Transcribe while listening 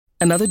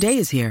Another day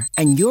is here,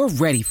 and you're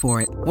ready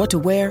for it. What to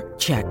wear?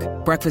 Check.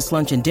 Breakfast,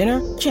 lunch, and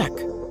dinner? Check.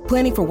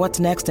 Planning for what's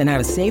next and how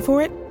to save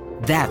for it?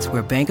 That's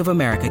where Bank of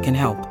America can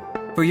help.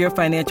 For your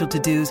financial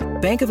to-dos,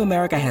 Bank of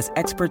America has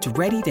experts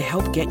ready to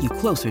help get you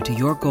closer to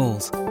your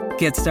goals.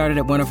 Get started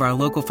at one of our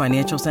local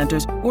financial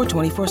centers or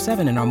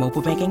 24/7 in our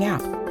mobile banking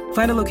app.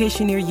 Find a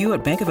location near you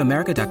at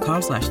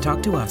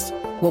bankofamerica.com/talktous.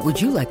 What would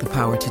you like the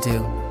power to do?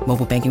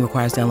 Mobile banking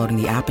requires downloading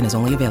the app and is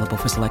only available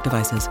for select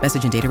devices.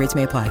 Message and data rates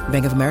may apply.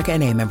 Bank of America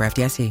N.A., member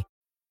FDIC.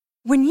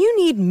 When you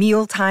need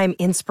mealtime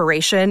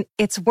inspiration,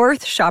 it's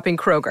worth shopping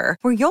Kroger,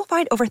 where you'll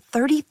find over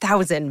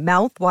 30,000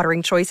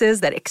 mouth-watering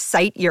choices that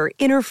excite your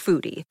inner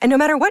foodie. And no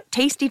matter what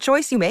tasty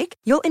choice you make,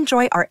 you'll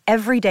enjoy our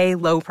everyday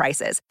low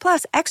prices,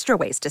 plus extra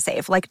ways to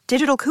save, like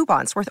digital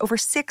coupons worth over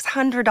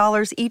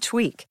 $600 each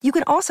week. You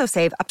can also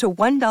save up to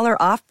 $1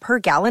 off per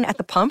gallon at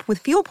the pump with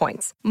fuel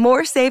points.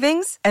 More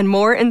savings and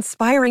more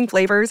inspiring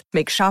flavors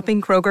make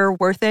shopping Kroger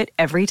worth it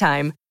every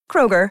time.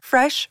 Kroger,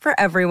 fresh for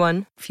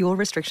everyone. Fuel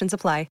restrictions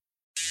apply.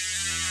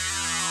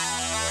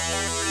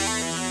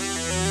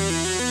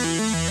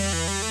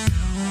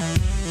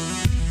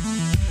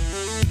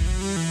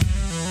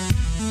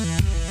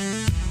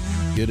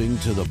 Getting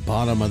to the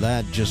bottom of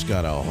that just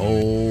got a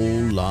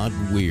whole lot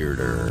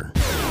weirder.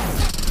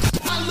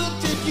 I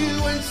looked at you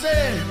and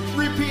said,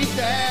 repeat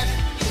that.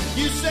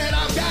 You said,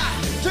 I've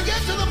got to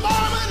get to the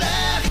bottom of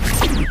that.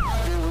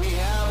 We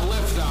have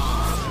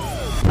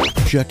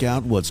liftoff. Check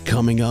out what's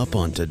coming up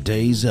on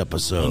today's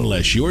episode.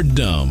 Unless you're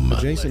dumb.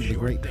 Adjacent to the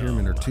Great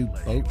Pyramid are two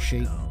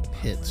boat-shaped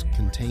pits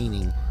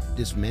containing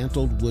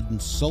dismantled wooden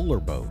solar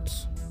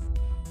boats.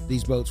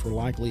 These boats were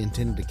likely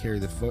intended to carry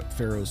the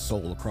pharaoh's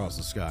soul across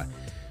the sky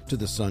to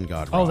the sun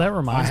god Ra. Oh, that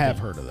reminds me. I have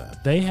heard of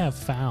that. They have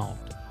found,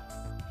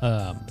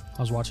 I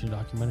was watching a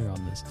documentary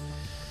on this.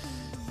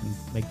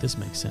 Make this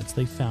make sense.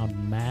 They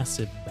found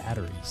massive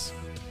batteries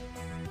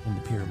in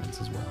the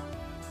pyramids as well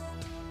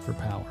for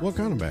power. What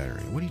kind of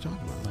battery? What are you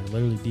talking about? Like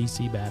literally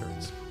DC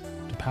batteries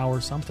to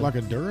power something. Like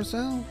a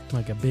Duracell?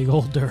 Like a big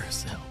old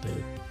Duracell,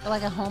 dude.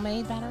 Like a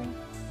homemade battery?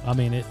 I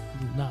mean, a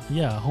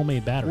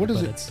homemade battery. What is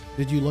but it? It's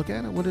Did you look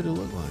at it? What did it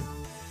look like?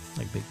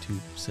 like big two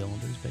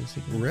cylinders,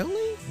 basically.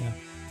 Really? Yeah.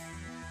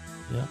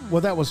 Yeah.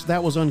 Well, that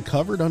was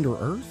uncovered under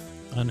Earth?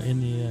 In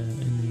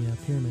the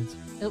pyramids.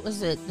 It was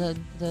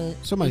the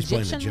Somebody's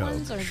Egyptian playing a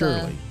ones joke. or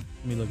Surely.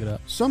 Let me look it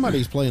up.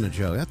 Somebody's playing a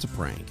joke. That's a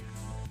prank.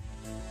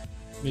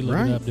 Let me look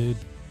Right? it up, dude.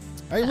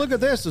 Hey, look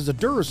at this. There's a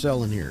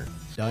Duracell in here.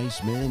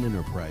 Dice Man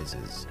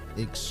Enterprises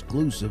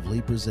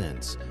exclusively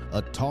presents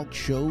a talk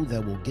show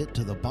that will get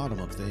to the bottom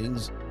of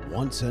things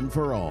once and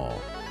for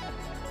all.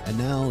 And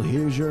now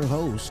here's your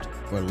host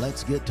for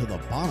Let's Get to the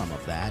Bottom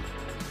of That.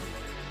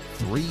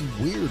 Three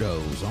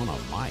weirdos on a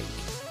mic.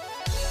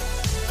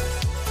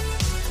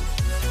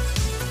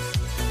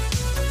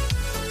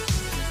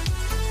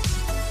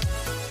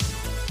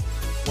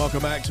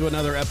 Welcome back to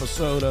another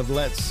episode of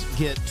Let's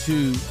Get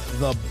to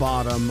the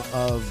Bottom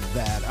of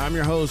That. I'm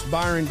your host,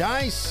 Byron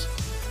Dice.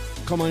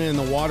 Come on in,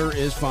 the water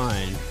is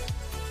fine.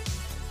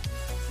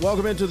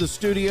 Welcome into the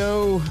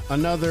studio.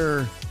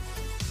 Another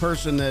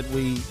person that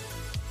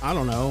I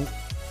don't know,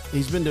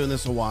 he's been doing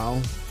this a while.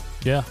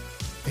 Yeah.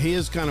 He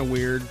is kind of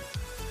weird,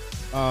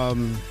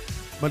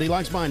 but he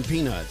likes buying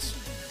peanuts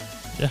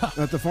Yeah.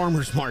 at the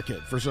farmer's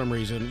market for some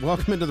reason.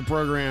 Welcome into the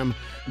program,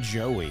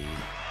 Joey.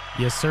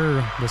 Yes,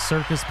 sir. The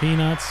circus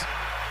peanuts.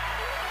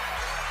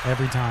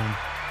 Every time.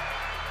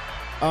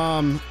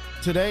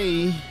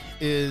 Today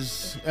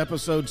is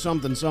episode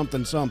something.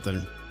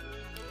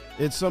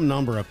 It's some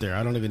number up there.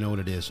 I don't even know what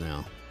it is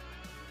now.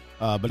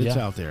 But it's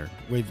out there.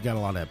 We've got a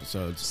lot of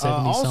episodes.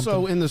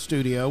 Also in the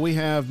studio, we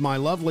have my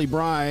lovely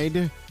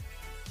bride,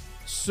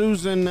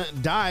 Susan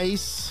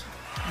Dice.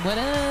 What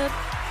up?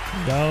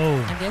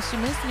 Go. I guess you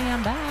missed me.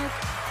 I'm back.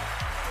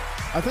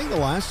 I think the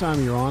last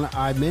time you were on,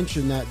 I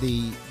mentioned that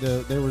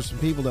there were some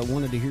people that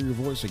wanted to hear your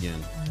voice again.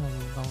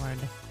 Oh, Lord.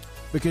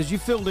 Because you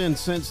filled in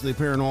since the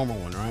paranormal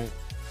one, right?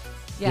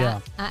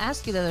 Yeah. I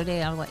asked you the other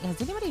day, I was like, has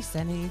anybody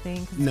said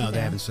anything? No, they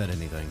haven't said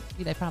anything.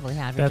 They probably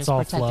have. You're That's just all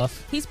protecting-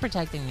 fluff. He's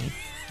protecting me.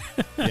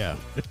 Yeah.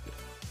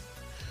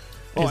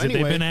 They've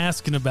been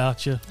asking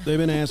about you. They've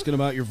been asking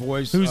about your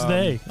voice. Who's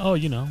they? Oh,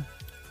 you know.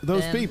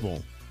 Those Them.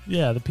 people.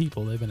 Yeah, the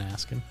people they've been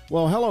asking.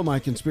 Well, hello, my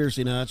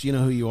conspiracy nuts. You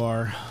know who you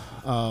are.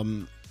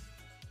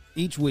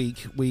 Each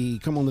week, we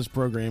come on this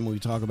program, we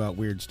talk about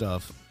weird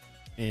stuff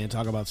and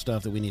talk about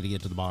stuff that we need to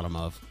get to the bottom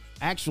of.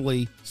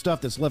 Actually,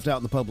 stuff that's left out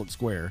in the public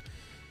square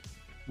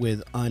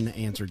with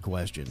unanswered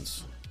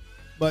questions.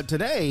 But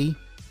today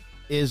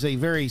is a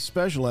very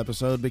special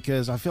episode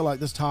because I feel like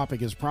this topic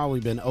has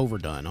probably been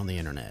overdone on the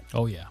internet.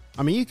 Oh, yeah.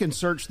 I mean, you can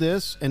search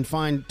this and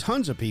find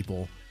tons of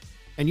people,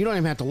 and you don't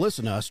even have to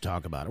listen to us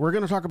talk about it. We're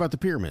going to talk about the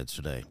pyramids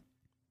today.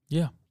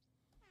 Yeah.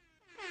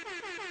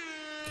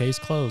 Case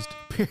closed.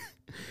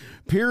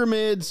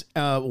 Pyramids,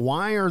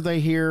 why are they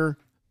here?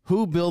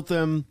 Who built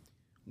them?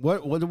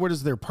 What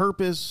is their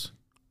purpose?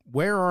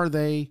 Where are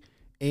they?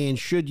 And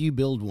should you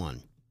build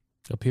one?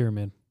 A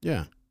pyramid.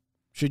 Yeah.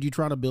 Should you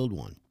try to build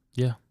one?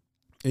 Yeah.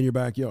 In your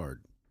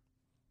backyard?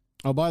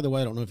 Oh, by the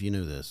way, I don't know if you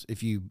knew this.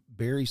 If you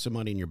bury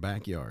somebody in your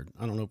backyard,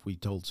 I don't know if we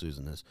told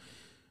Susan this.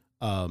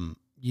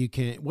 You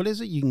can't. What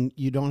is it?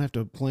 You don't have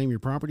to claim your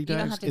property You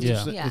don't tax.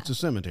 have to It's a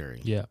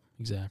cemetery. Yeah,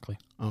 exactly.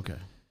 Okay,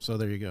 so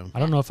there you go. I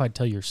don't know if I'd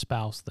tell your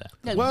spouse that.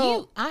 No,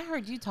 Well- I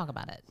heard you talk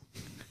about it.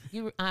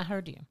 I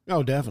heard you.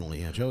 Oh,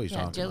 definitely. Yeah, Joey's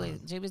Yeah, talking. about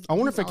it. Joey was. I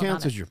wonder if he's it all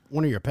counts about as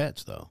one of your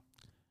pets, though.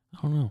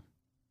 I don't know.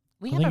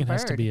 We I have think a it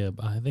has to bird. be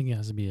I think it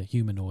has to be a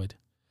humanoid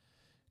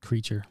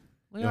creature.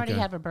 We already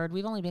Okay. have a bird.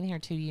 We've only been here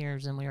 2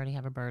 years, and we already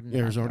have a bird. In the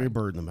Yeah, there's already a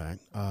backyard. bird in the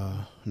back.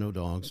 No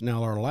dogs.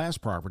 Now, our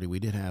last property, we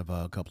did have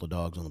a couple of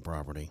dogs on the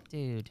property.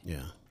 Dude,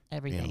 Yeah.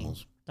 everything.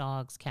 Animals.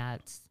 Dogs,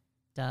 cats,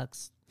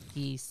 ducks,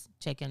 geese,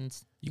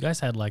 chickens. You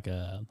guys had like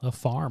a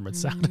farm, it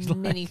sounded like.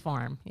 Mini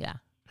farm. Yeah.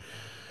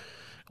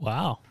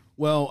 Wow.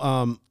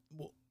 Well,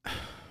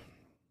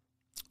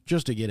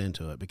 just to get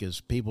into it,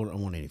 because people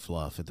don't want any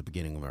fluff at the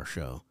beginning of our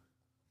show.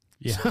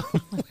 Yeah.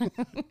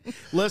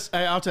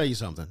 I'll tell you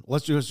something.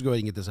 Let's just go ahead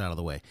and get this out of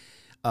the way.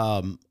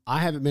 I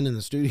haven't been in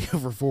the studio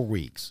for 4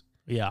 weeks.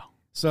 Yeah.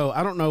 So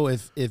I don't know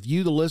if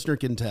you, the listener,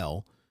 can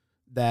tell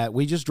that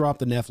we just dropped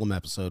the Nephilim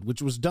episode,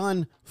 which was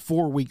done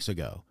 4 weeks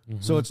ago.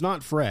 So it's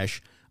not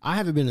fresh. I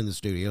haven't been in the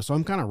studio, so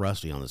I'm kind of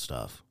rusty on this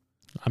stuff.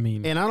 I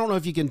mean, And I don't know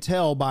if you can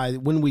tell by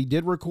when we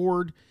did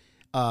record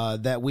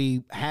that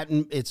we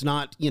hadn't, it's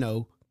not,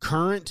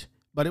 current,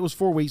 but it was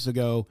 4 weeks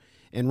ago.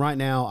 And right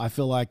now I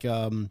feel like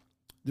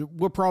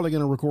we're probably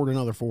going to record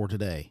another 4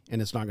 today,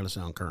 and it's not going to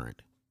sound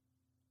current.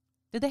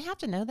 Did they have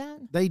to know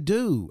that? They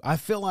do. I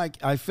feel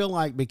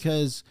like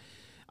because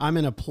I'm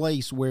in a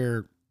place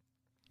where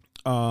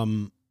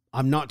I'm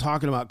not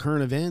talking about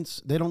current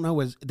events. They don't know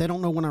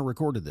when I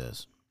recorded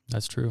this.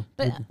 that's true.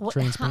 But Good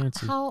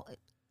transparency. how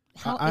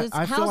I is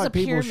feel how's like a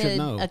people should pyramid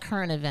know. a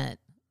current event?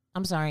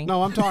 I'm sorry.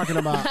 No, I'm talking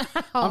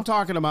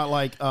about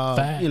like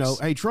Facts.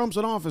 hey, Trump's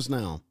in office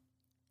now.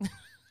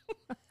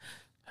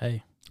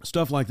 Hey,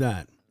 Stuff like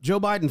that. Joe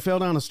Biden fell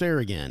down a stair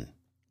again.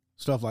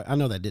 Stuff like, I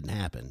know that didn't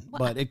happen, Well,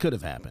 but it could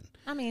have happened.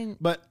 I mean,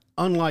 But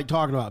unlike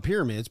talking about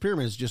pyramids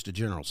is just a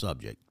general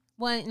subject.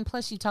 well, and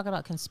plus you talk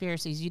about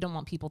conspiracies. You don't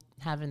want people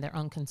having their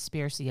own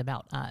conspiracy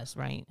about us,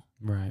 right?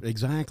 right.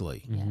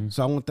 Exactly. Mm-hmm.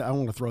 So I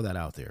want to throw that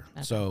out there.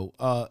 Okay. So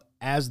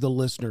as the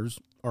listeners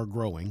are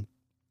growing,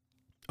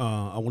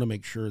 I want to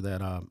make sure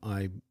that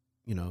I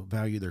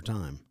value their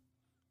time,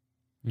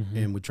 Mhm.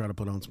 and we try to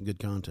put on some good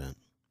content.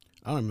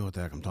 I don't even know what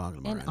the heck I'm talking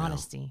about And right now.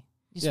 honesty.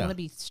 You just Yeah. want to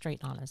be straight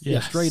honest. Yeah,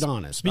 Yes. straight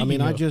honest.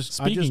 Speaking I of- just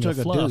speaking took of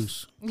a fluff.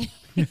 deuce.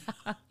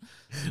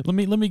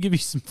 Let me give you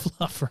some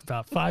fluff for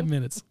about 5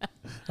 minutes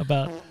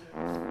about.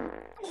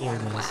 There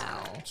it is.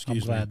 Wow. I'm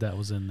Excuse me. glad that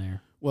was in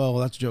there. Well,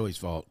 that's Joey's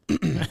fault.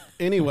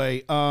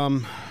 Anyway,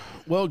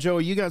 well,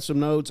 Joey, you got some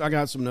notes. I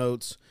got some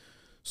notes.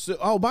 So,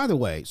 oh, by the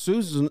way,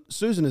 Susan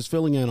is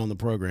filling in on the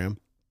program.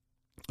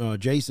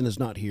 Jason is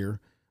not here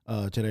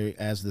today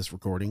as this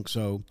recording,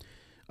 so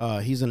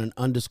he's in an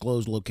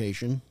undisclosed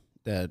location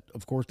that,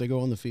 of course, they go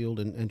on the field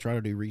and try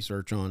to do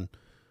research on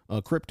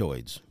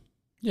cryptoids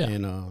Yeah.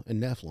 and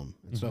Nephilim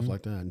and stuff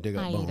like that and dig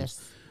up bones.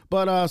 Hiatus.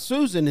 But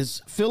Susan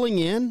is filling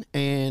in,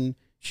 and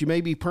she may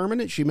be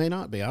permanent. She may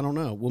not be. I don't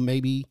know. Well,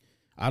 maybe.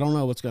 I don't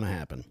know what's going to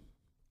happen.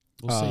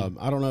 We'll see.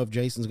 I don't know if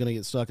Jason's going to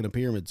get stuck in a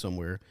pyramid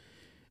somewhere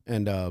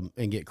and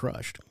get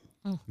crushed.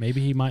 Maybe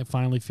he might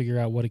finally figure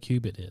out what a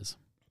cubit is.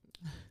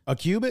 A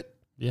cubit,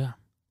 Yeah.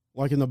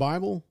 like in the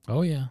Bible?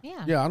 Oh, yeah.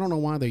 Yeah. Yeah, I don't know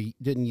why they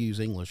didn't use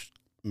English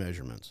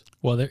measurements.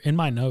 Well, there in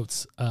my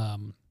notes,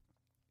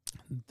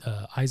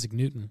 Isaac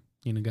Newton,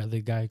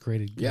 the guy who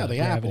created Yeah, the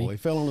gravity. apple. It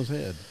fell on his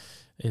head.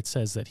 It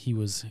says that he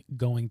was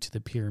going to the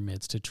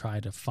pyramids to try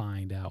to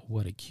find out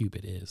what a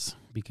cubit is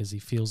because he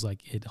feels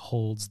like it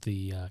holds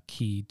the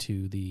key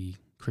to the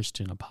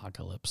Christian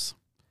apocalypse.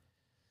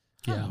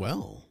 Yeah.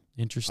 Well,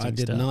 Interesting I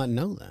did stuff. not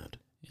know that.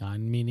 I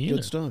mean, either.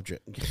 Good stuff,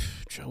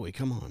 Joey.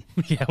 Come on.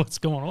 Yeah, what's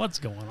going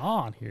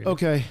on here?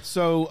 Okay,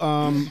 so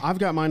I've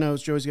got my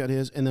notes. Joey's got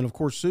his, and then of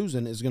course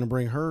Susan is going to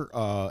bring her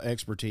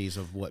expertise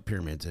of what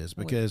pyramids is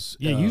because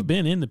Yeah, you've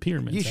been in the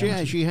pyramids. Yeah, haven't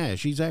you? she has.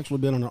 She's actually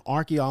been on an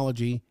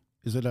archaeology.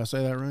 Did I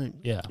say that right?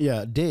 Yeah.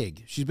 Yeah,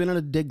 dig. She's been on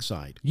a dig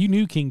site. You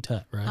knew King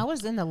Tut, right? I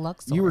was in the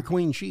Luxor. You were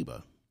Queen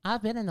Sheba.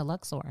 I've been in the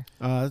Luxor.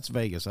 That's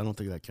Vegas. I don't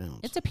think that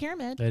counts. It's a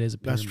pyramid. That is a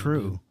pyramid. That's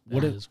true. dude.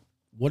 What That if is.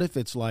 what if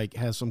it's like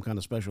has some kind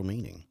of special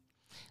meaning?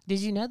 Did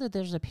you know that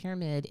there's a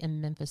pyramid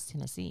in Memphis,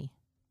 Tennessee?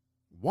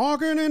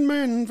 Walking in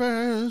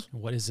Memphis.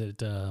 What is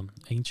it?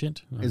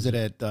 Ancient? Or Is it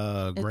at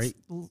Great?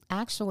 It's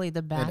actually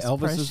the Bass At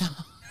Pro Elvis's?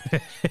 Shop.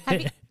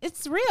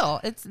 It's real.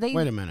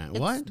 Wait a minute. It's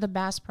What? the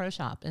Bass Pro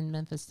Shop in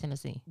Memphis,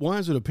 Tennessee. Why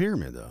is it a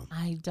pyramid though?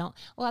 I don't.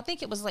 Well, I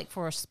think it was like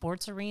for a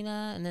sports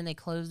arena, and then they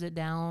closed it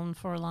down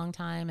for a long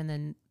time, and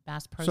then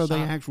Bass Pro So Shop.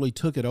 they actually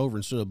took it over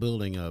instead of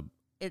building a.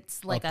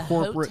 It's like a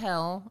corporate-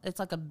 hotel. It's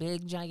like a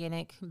big,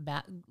 gigantic.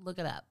 Look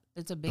it up.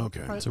 It's a big.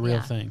 Okay. It's a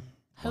real thing.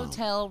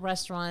 Hotel,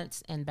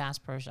 restaurants, and Bass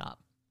Pro Shop.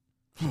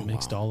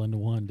 Mixed all into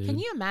one, dude. Can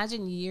you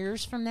imagine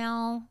years from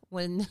now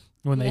when?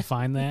 when they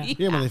find that?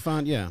 Yeah, when they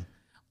find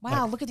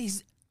Wow, look at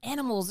these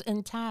animals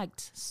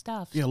intact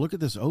stuff. yeah. Look at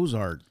this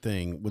Ozark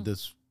thing with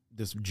this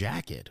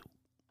jacket.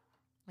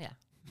 Yeah.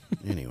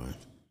 Anyway,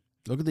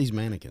 look at these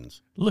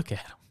mannequins. Look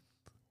at them.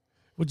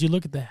 Would you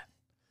look at that?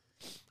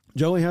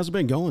 Joey, how's it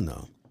been going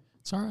though?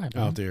 It's all right,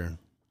 man. Out there?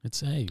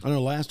 It's I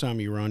know last time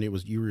you were on,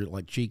 you were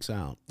like cheeks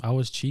out. I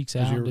was cheeks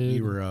out, dude.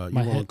 You were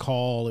on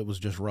call. It was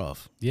just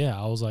rough. Yeah,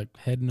 I was like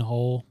head in the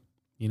hole.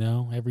 You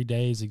know, every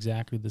day is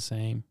exactly the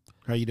same.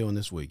 How you doing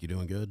this week? You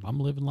doing good? I'm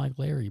living like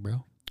Larry,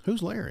 bro.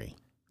 Who's Larry?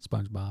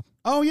 SpongeBob.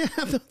 Oh yeah,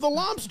 the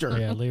lobster.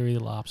 Yeah, Larry the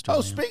lobster. Oh,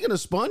 man. speaking of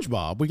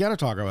SpongeBob, we got to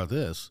talk about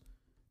this.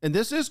 And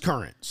this is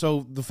current,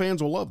 so the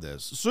fans will love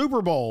this.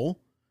 Super Bowl,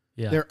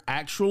 Yeah. they're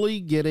actually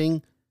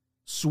getting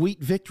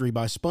Sweet Victory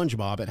by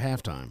SpongeBob at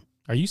halftime.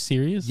 Are you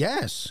serious?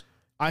 Yes.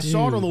 I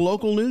saw it on the Dude.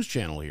 local news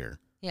channel here.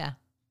 Yeah.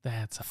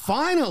 That's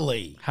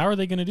Finally. how are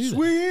they going to do that?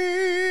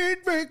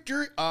 Sweet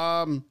Victory.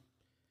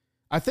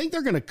 I think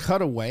they're going to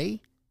cut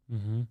away.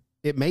 Mm-hmm.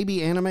 It may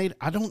be animated.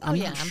 I'm I'm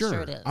not sure.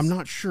 sure it is. I'm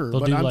not sure,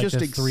 They'll but do I'm like just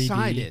the 3D.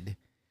 excited.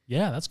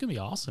 Yeah, that's gonna be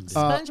awesome. Dude.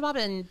 SpongeBob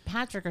and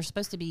Patrick are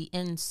supposed to be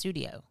in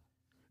studio.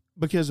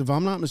 Because if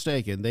I'm not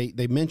mistaken, they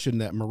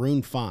mentioned that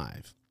Maroon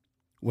 5,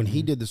 when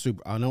he did the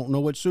Super, I don't know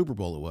which Super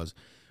Bowl it was,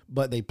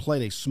 but they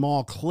played a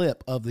small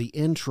clip of the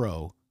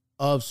intro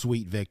of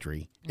Sweet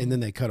Victory, and then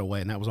they cut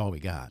away, and that was all we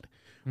got.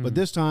 But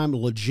this time,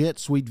 legit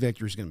Sweet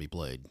Victory is going to be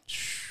played.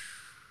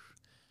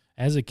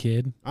 As a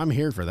kid, I'm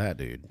here for that,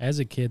 dude.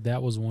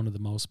 that was one of the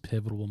most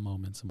pivotal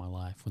moments in my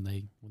life when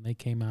they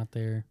came out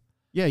there.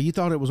 Yeah, you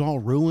thought it was all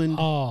ruined.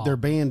 Oh. Their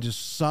band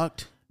just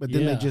sucked, but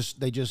then Yeah.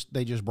 they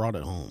just brought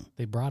it home.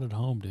 They brought it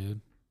home,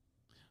 dude.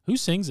 Who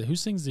sings it? Who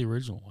sings the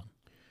original one?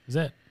 Is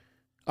that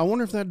I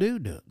wonder if that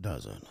dude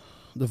does it.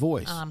 The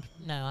voice.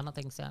 No, I don't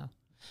think so.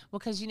 Well,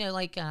 because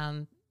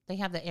they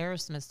have the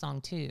Aerosmith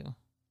song too.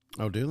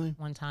 Oh, do they?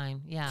 One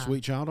time, yeah.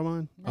 Sweet Child of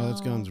Mine? Oh,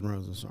 that's No. Guns N'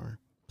 Roses. Sorry.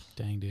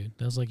 dang, dude?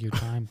 That was like your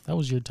time. That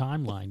was your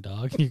timeline,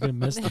 dog. You're gonna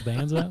miss the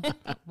bands up.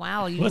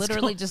 Wow, you What's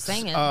literally going- just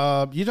sang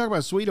it. You talk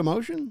about Sweet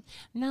Emotion?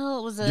 No,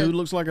 it was a Dude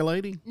looks like a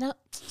lady? no.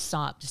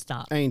 Stop, just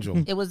stop.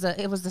 Angel. It was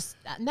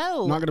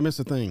no. Not going to miss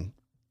a thing.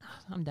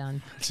 I'm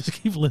done. Just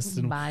keep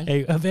listening. Bye.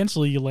 Hey,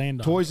 eventually you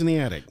land on Toys in the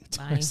Attic.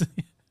 Bye.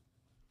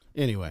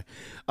 Anyway,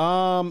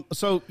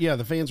 so yeah,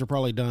 the fans are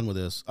probably done with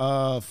this.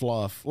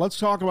 Fluff. Let's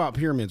talk about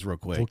pyramids real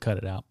quick. We'll cut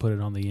it out. Put it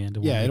on the end. It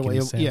won't Yeah, make any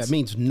it sense.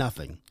 means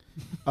nothing.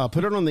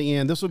 Put it on the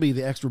end. This will be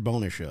the extra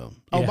bonus show.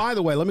 Oh, Yeah. by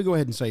the way, let me go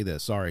ahead and say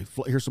this. Sorry.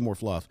 Here's some more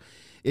fluff.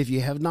 If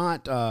you have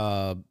not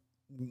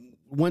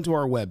went to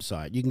our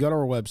website, you can go to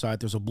our website.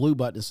 There's a blue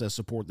button that says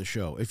support the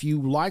show. If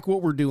you like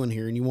what we're doing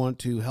here and you want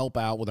to help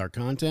out with our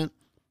content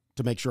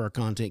to make sure our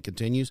content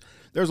continues,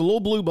 there's a little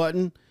blue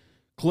button.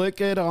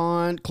 Click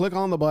on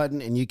the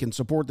button and you can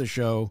support the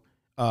show.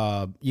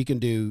 You can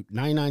do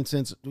 99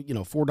 cents,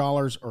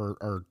 $4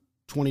 or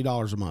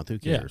 $20 a month. Who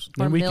cares?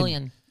 For a Then we can-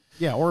 million.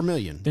 Yeah, or a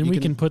million. Then You we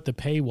can put the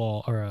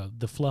paywall or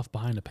the fluff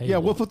behind the paywall. Yeah,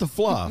 we'll put the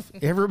fluff.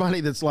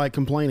 Everybody that's like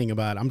complaining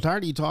about it. I'm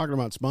tired of you talking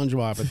about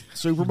SpongeBob at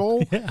Super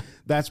Bowl. Yeah.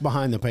 That's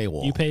behind the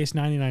paywall. You pay us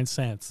 99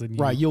 cents, and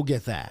right, you'll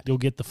get that. you'll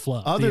get the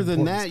fluff. Other the than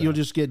important that, you'll stuff.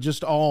 just get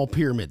just all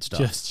pyramid stuff.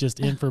 just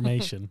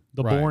information,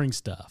 the Right. boring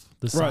stuff,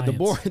 the right,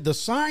 science the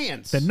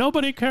science. that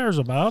nobody cares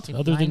about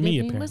other than me,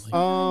 apparently.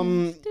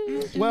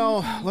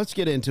 Well, let's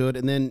get into it,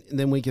 and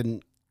then we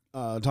can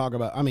talk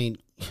about. I mean,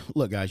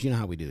 look, guys, you know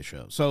how we do the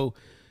show. So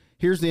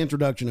here's the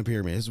introduction of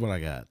pyramid. This is what I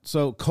got.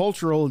 So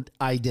cultural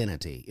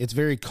identity. It's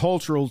very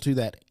cultural to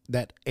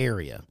that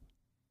area,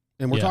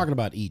 and we're Yeah. talking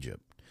about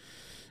Egypt,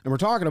 and we're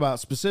talking about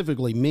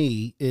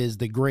specifically is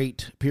the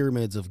Great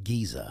Pyramids of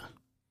Giza.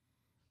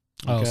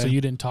 Oh, so okay. you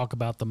didn't talk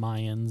about the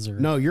Mayans or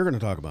No, you're going to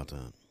talk about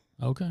that.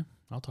 Okay,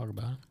 I'll talk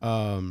about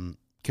it.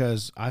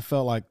 Because I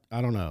felt like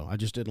I don't know. I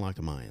just didn't like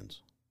the Mayans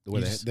the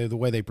way You just- the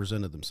way they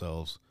presented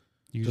themselves.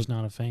 You're just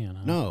not a fan,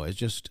 huh? No, it's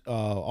just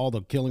all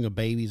the killing of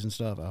babies and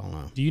stuff. I don't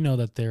know. Do you know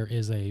that there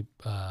is a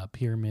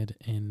pyramid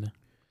it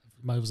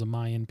was a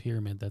Mayan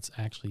pyramid that's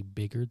actually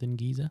bigger than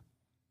Giza?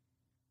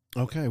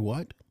 Okay,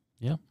 what?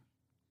 Yeah.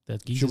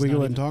 That Giza's Should we go not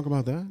ahead and even- talk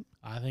about that?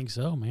 I think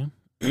so, man.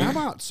 How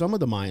about some of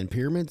the Mayan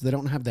pyramids? They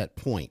don't have that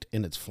point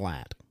and it's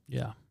flat.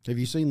 Yeah. Have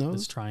you seen those?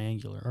 It's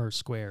triangular or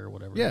square or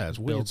whatever. Yeah, it it's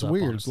weird. builds It's up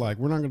weird. on It's itself. like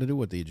we're not going to do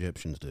what the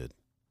Egyptians did.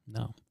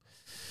 No.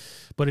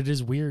 But it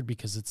is weird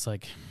because it's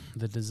like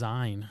the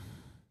design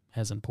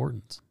has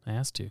importance. It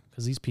has to.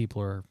 Because these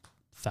people are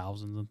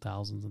thousands and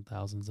thousands and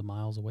thousands of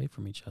miles away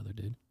from each other,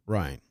 dude.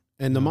 Right.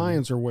 And the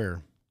Mayans are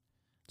where?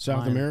 South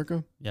Mayan-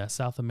 America? Yeah,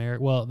 South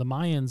America. Well, the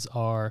Mayans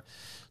are,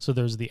 so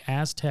there's the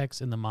Aztecs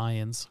and the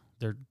Mayans.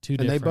 They're two And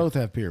different. they both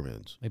have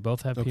pyramids. They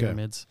both have Okay.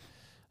 pyramids.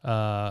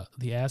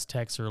 The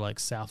Aztecs are like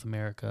South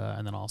America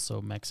and then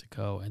also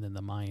Mexico. And then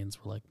the Mayans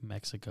were like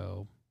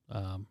Mexico,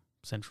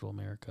 Central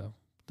America,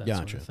 that sort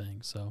Gotcha. of thing.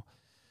 So,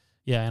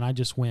 yeah, and I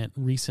just went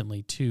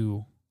recently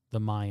to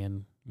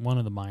one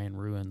of the Mayan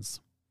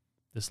ruins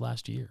this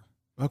last year.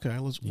 Okay,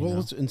 You know.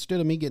 let's instead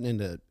of me getting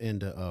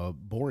into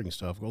boring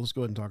stuff, well, let's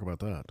go ahead and talk about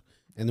that,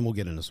 and then we'll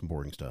get into some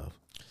boring stuff.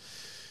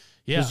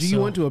 Yeah, 'Cause you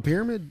went to a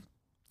pyramid.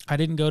 I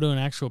didn't go to an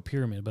actual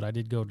pyramid, but I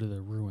did go to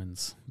the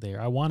ruins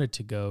there. I wanted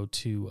to go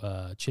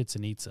to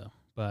Chichen Itza,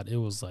 but it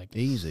was like,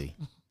 Easy,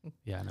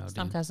 yeah, no,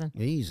 Stop dude. cussing.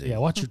 easy. Yeah,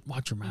 watch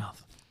your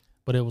mouth.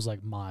 but it was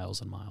like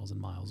miles and miles and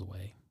miles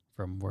away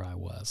from where I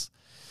was.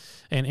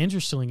 And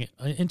interestingly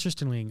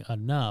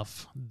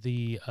enough,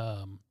 the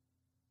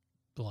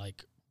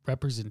like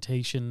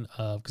representation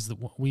of, because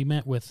we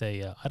met with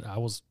I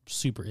was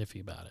super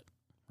iffy about it,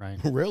 right?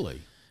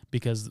 Really?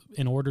 Because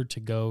in order to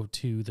go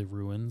to the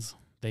ruins,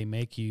 they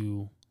make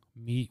you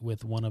meet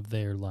with one of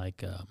their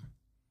like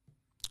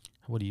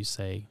what do you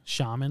say,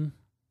 shaman,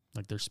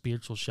 like their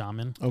spiritual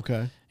shaman.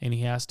 Okay. And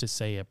he has to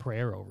say a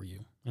prayer over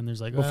you. And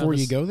there's like, Before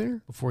you go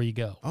there? Before you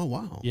go. Oh,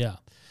 wow. Yeah.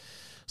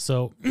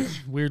 So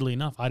weirdly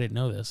enough, I didn't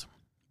know this,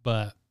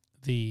 but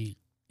in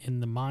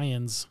the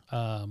Mayans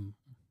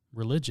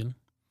religion,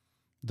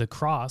 the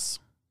cross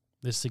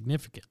is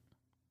significant.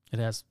 It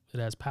has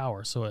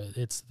power. So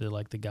it's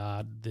the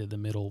God, the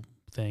middle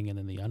thing, and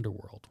then the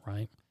underworld,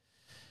 right?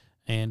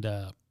 And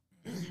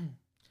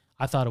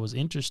I thought it was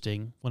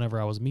interesting whenever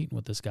I was meeting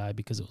with this guy,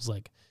 because it was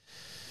like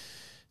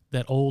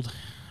that old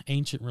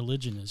ancient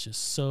religion is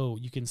just so,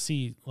 you can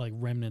see like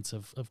remnants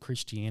of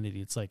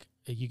Christianity. It's like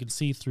you can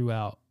see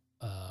throughout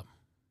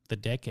the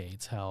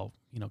decades how,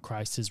 you know,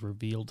 Christ has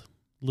revealed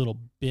little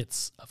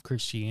bits of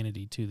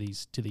Christianity to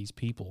these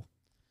people,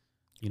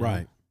 you know?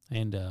 Right.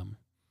 And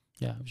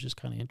yeah, it was just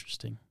kind of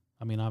interesting.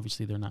 I mean,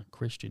 obviously they're not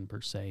Christian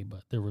per se,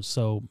 but there was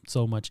so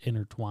much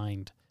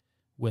intertwined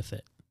with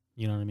it.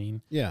 You know what I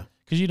mean? Yeah.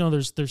 Because, you know,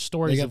 there's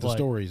stories. They got of the like,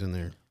 stories in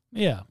there.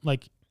 Yeah,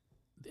 like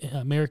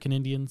American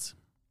Indians.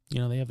 You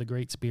know, they have the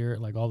Great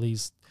Spirit, like all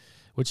these,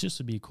 which this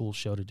would be a cool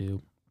show to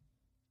do.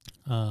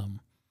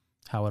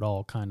 How it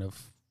all kind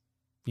of,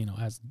 you know,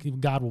 as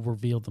God will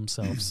reveal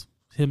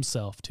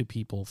himself to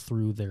people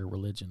through their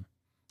religion.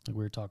 Like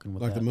we were talking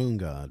with Like that. the moon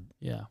god,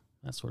 Yeah,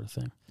 that sort of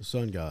thing. the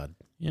sun god.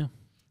 Yeah.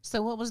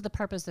 So what was the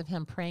purpose of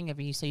him praying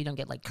over you so you don't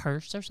get like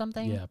cursed or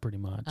something? Yeah, pretty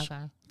much.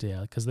 Okay.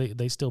 Yeah, because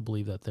they still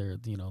believe that they're,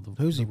 you know,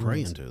 Who's he the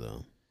praying ruins.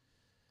 to,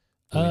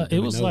 though? It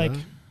was know like,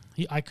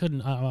 that? I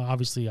couldn't,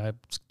 obviously I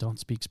don't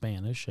speak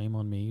Spanish, shame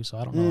on me, so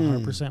I don't know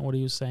 100% what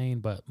he was saying,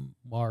 but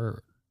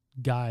our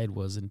guide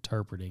was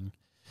interpreting,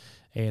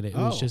 and it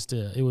was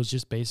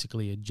just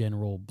basically a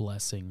general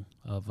blessing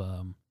of,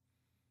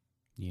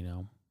 you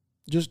know.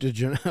 Just a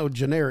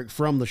generic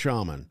from the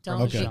shaman.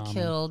 Don't Okay. get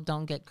killed.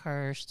 Don't get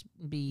cursed.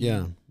 Be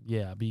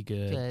Yeah, be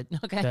good. good.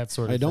 Okay. That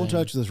sort of Hey, thing. don't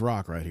touch this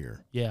rock right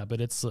here. Yeah, but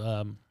it's,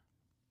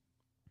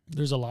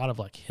 there's a lot of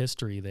like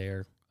history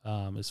there,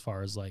 as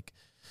far as like,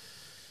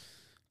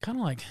 kind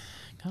of like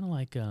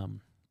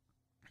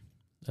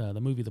the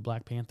movie The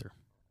Black Panther,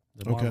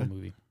 the Marvel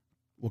movie,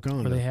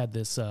 Wakanda. where they had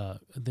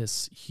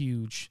this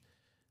huge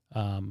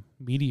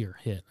meteor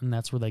hit, and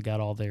that's where they got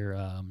all their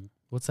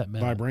what's that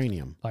metal?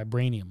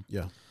 Vibranium.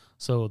 Yeah.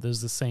 So there's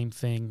the same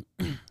thing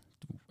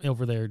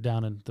over there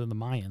down in the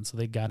Mayans. So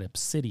they got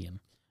obsidian,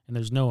 and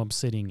there's no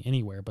obsidian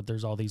anywhere, but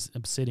there's all these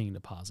obsidian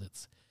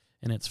deposits,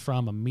 and it's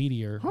from a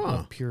meteor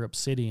of pure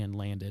obsidian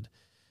landed,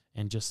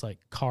 and just like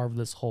carved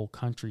this whole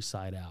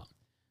countryside out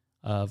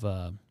of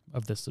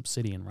this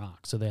obsidian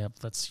rock. So they have,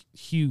 that's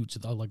huge,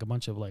 like a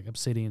bunch of like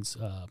obsidians,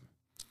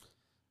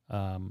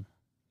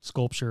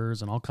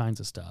 sculptures and all kinds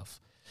of stuff.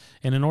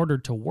 And in order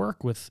to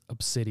work with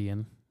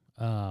obsidian,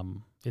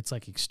 it's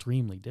like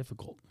extremely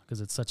difficult because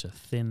it's such a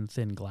thin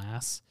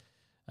glass.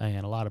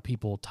 And a lot of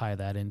people tie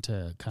that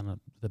into kind of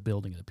the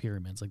building of the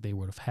pyramids. Like they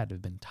would have had to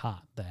have been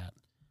taught that,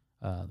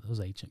 those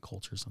ancient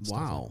cultures and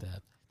stuff like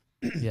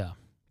that. Yeah.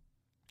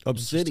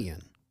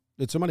 Obsidian.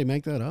 Did somebody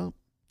make that up?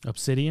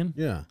 Obsidian?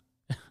 Yeah.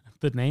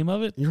 The name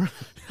of it? You're right.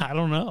 I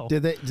don't know.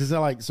 Does that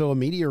like, so a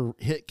meteor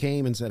hit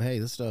came and said, hey,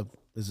 this stuff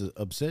is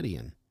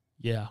obsidian.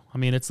 Yeah. I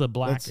mean, it's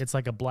That's- it's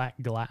like a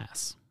black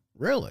glass.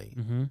 Really?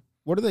 Mm-hmm.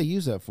 What do they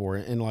use that for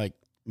in like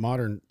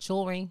modern?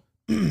 Jewelry.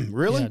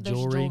 Really? Yeah, There's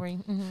jewelry.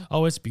 Mm-hmm.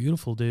 Oh, it's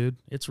beautiful, dude.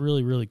 It's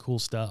really, really cool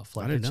stuff.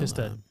 Like didn't it's know just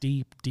a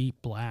that.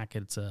 deep black.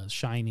 It's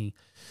shiny.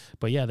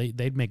 But yeah,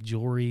 they'd make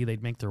jewelry.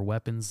 They'd make their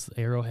weapons,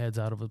 arrowheads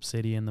out of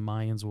obsidian. The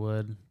Mayans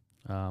would.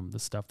 The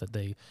stuff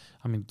that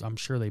I'm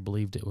sure they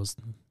believed it was,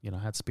 you know,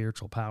 had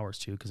spiritual powers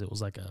too, because it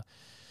was like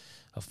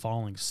a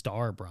falling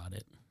star brought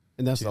it.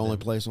 And that's to the only them.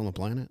 place on the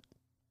planet?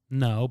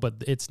 No, but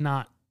it's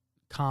not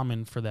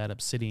common for that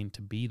obsidian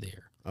to be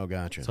there. Oh,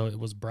 gotcha. So it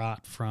was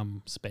brought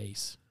from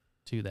space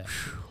to that.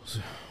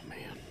 Oh,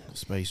 man, the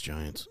space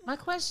giants. My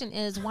question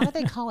is, why do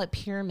they call it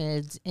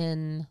pyramids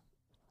in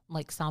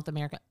like South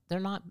America? They're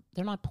not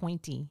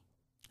pointy.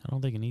 I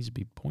don't think it needs to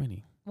be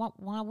pointy.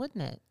 Why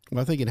wouldn't it?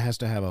 Well, I think it has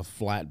to have a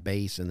flat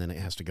base and then it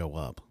has to go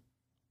up.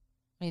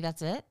 I mean,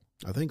 that's it.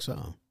 I think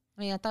so.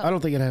 I mean, I thought. I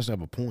don't think it has to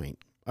have a point.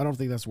 I don't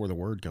think that's where the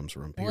word comes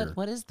from. Pier.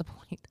 What is the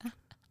point?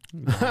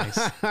 Nice.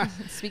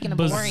 Speaking of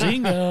boring,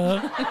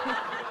 Bazinga.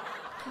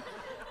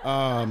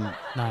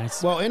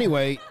 Nice. Well,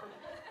 anyway,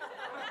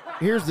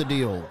 here's the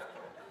deal.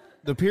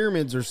 The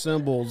pyramids are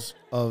symbols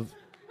of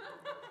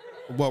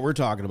what we're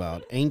talking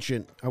about.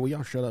 Ancient. Oh, will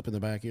y'all shut up in the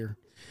back here?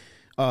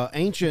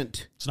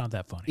 Ancient It's not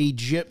that funny.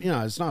 Egypt. You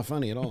know, it's not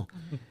funny at all.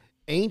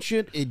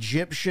 Ancient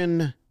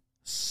Egyptian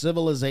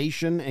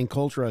civilization and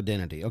cultural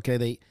identity.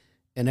 Okay,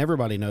 and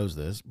everybody knows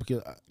this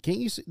because can't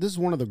you see? This is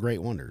one of the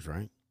great wonders,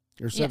 right?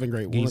 There's seven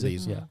great one of Giza,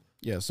 these. yeah.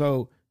 Yeah.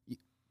 So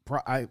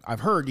I've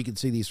heard you can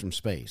see these from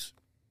space.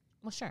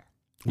 Well, sure.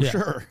 Well, Yeah.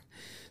 sure.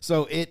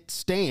 So it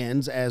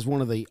stands as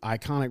one of the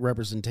iconic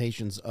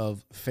representations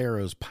of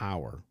Pharaoh's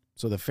power.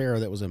 So the Pharaoh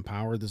that was in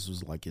power, this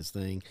was like his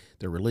thing,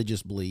 their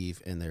religious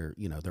belief and their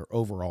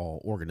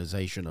overall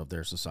organization of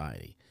their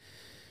society.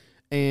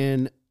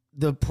 And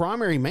the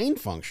primary main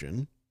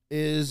function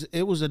is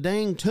it was a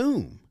dang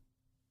tomb.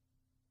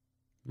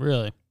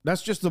 Really?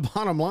 That's just the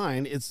bottom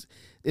line. It's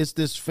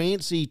this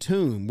fancy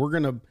tomb.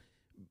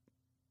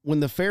 When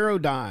the Pharaoh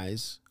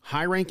dies,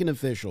 high-ranking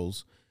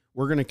officials,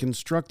 we're going to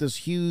construct this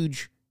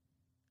huge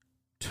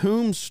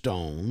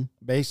tombstone.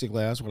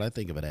 Basically, that's what I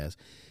think of it as.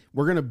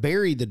 We're going to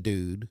bury the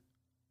dude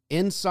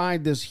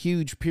inside this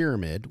huge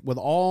pyramid with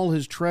all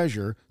his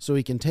treasure so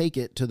he can take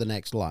it to the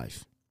next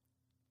life.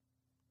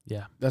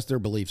 Yeah. That's their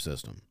belief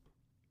system.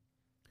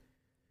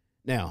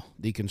 Now,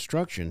 the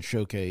construction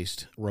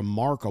showcased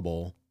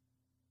remarkable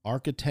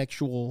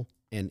architectural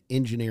and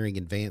engineering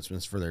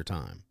advancements for their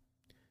time.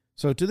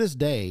 So to this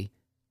day,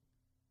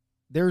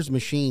 there's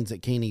machines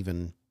that can't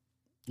even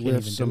lift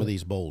even some do of it.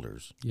 these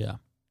boulders. Yeah.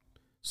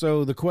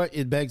 So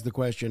it begs the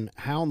question,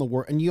 how in the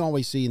world, and you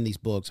always see in these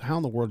books, how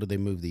in the world do they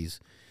move these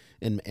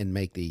and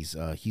make these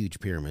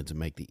huge pyramids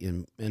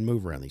and and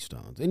move around these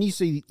stones? And you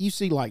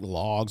see like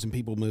logs and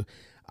people move.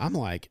 I'm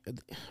like,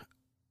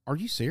 are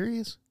you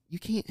serious? You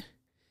can't.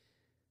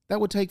 That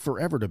would take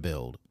forever to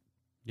build.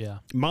 Yeah.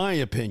 My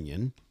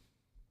opinion.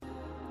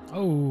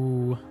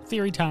 Oh,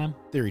 theory time.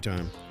 Theory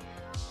time.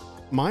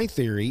 My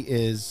theory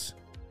is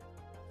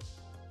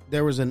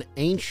there was an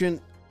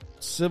ancient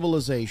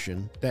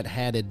civilization that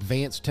had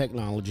advanced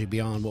technology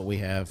beyond what we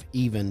have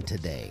even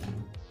today.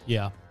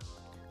 Yeah.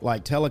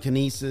 Like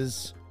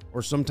telekinesis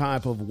or some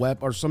type of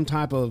weapon or some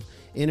type of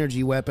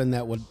energy weapon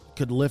that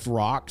could lift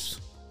rocks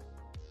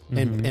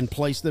and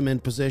place them in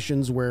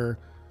positions where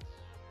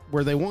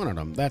they wanted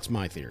them. That's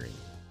my theory.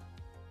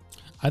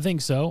 I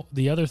think so.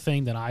 The other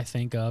thing that I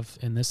think of,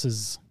 and this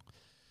is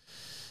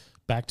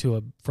back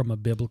to from a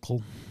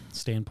biblical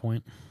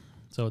standpoint.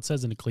 So it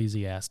says in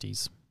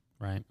Ecclesiastes,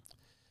 right?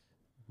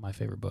 My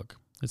favorite book.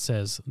 It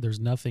says, "There's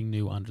nothing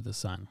new under the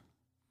sun,"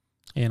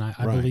 and I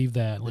Right. believe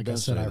that. It Like I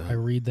does said, say I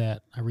read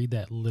that. I read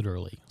that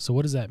literally. So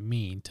what does that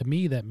mean? To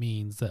me, that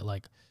means that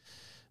like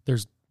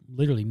there's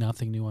literally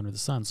nothing new under the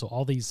sun. So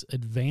all these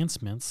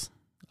advancements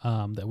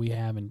that we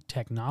have in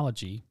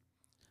technology,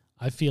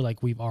 I feel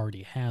like we've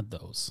already had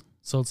those.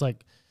 So it's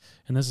like,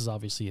 and this is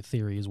obviously a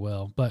theory as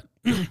well, but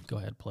go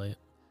ahead, play it.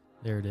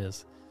 There it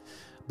is.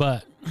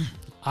 But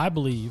I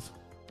believe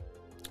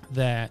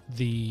that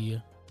the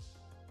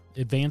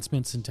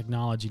advancements in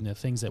technology and the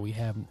things that we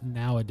have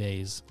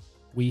nowadays,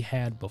 we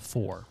had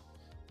before.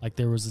 Like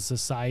there was a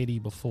society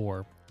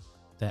before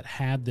that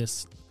had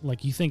this,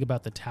 like you think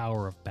about the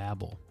Tower of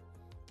Babel.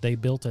 They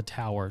built a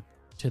tower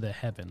to the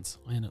heavens,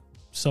 and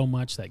so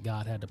much that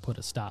God had to put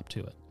a stop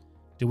to it.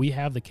 Do we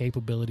have the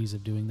capabilities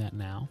of doing that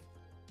now?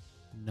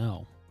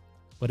 No.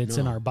 But it's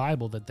in No. our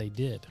Bible that they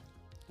did.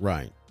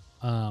 Right.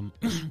 And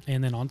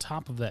then on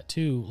top of that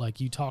too,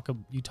 like you talk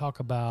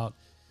about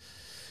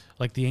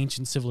like the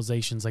ancient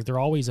civilizations, like they're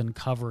always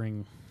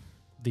uncovering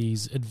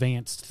these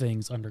advanced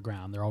things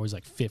underground. They're always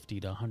like 50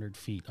 to 100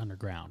 feet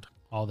underground,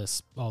 all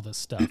this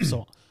stuff.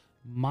 So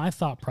my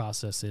thought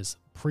process is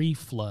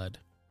pre-flood,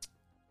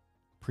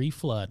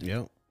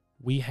 Yep.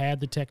 we had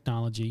the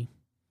technology,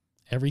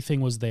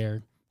 everything was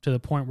there to the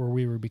point where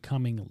we were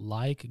becoming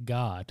like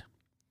God.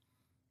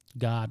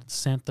 God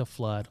sent the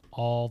flood,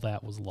 all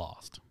that was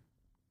lost.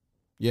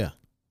 Yeah.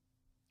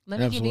 Let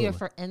me give you a Absolutely.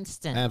 for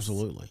instance.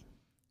 Absolutely.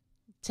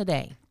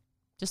 Today,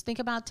 just think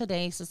about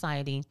today's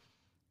society.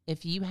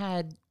 If you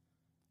had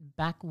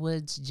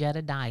backwoods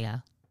Jedediah,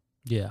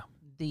 Yeah.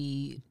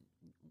 the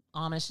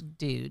Amish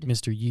dude,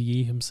 Mr.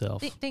 Yee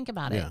himself. think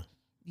about Yeah. it.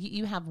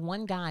 You have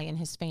one guy in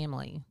his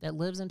family that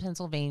lives in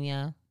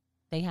Pennsylvania.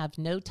 They have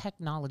no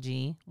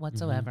technology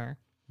whatsoever,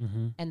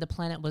 Mm-hmm. and the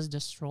planet was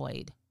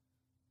destroyed.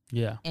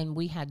 Yeah. And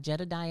we had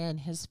Jedediah and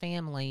his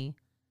family.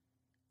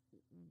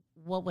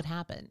 What would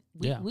happen?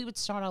 We would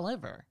start all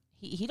over.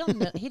 He don't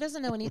know. He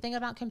doesn't know anything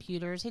about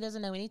computers. He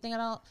doesn't know anything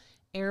about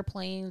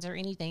airplanes or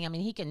anything. I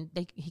mean, he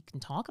can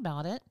talk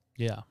about it,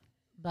 Yeah.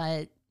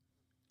 but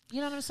you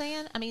know what I'm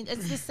saying? I mean,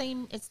 it's the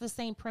same. It's the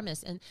same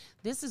premise, and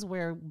this is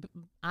where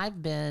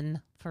I've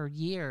been for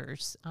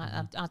years.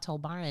 I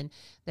told Byron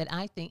that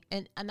I think,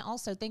 and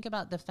also think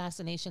about the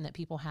fascination that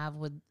people have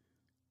with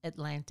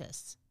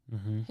Atlantis.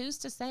 Mm-hmm. Who's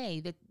to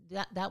say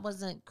that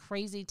wasn't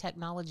crazy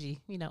technology?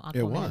 You know, It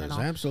Aquaman was. and all.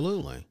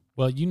 Absolutely.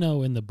 Well, you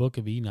know, in the book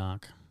of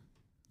Enoch,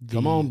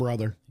 Come on,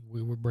 brother.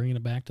 we were bringing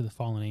it back to the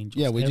fallen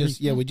angels. Yeah,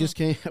 we just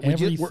can't.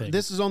 Everything.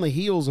 This is on the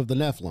heels of the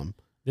Nephilim.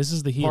 This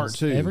is the heels. Part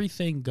 2.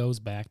 Everything goes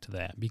back to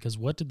that because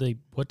what did they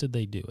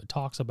do? It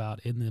talks about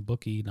in the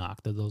book of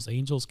Enoch that those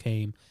angels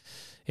came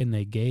and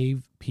they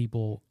gave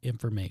people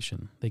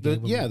information. They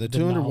gave them The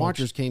 200 knowledge.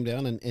 Watchers came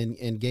down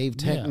and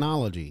gave Yeah.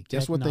 technology.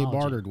 Guess what they Technology.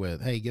 bartered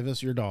with? Hey, give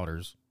us your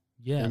daughters.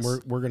 Yes, And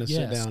we're going to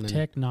sit down and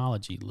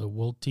technology.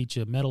 We'll teach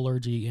you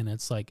metallurgy, and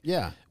it's like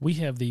yeah, we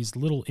have these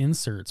little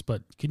inserts,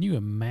 but can you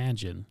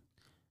imagine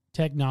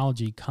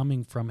technology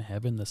coming from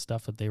heaven, the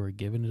stuff that they were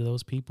giving to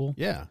those people.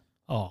 Yeah,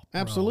 Oh,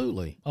 bro.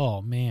 absolutely.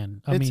 Oh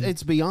man, I mean,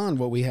 It's beyond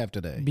what we have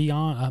today.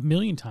 beyond a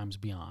million times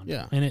beyond.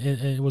 Yeah. And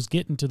it was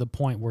getting to the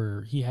point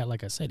where he had,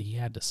 like I said, he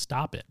had to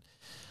stop it.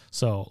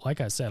 So,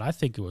 like I said, I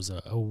think it was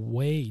a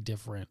way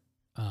different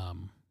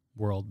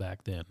world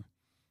back then.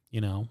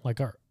 You know, like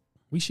are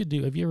we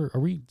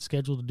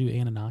scheduled to do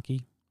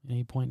Anunnaki at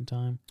any point in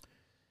time?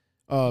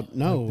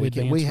 No, Like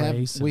the we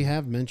advanced race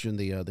have mentioned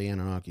the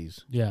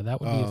Anunnakis. Yeah,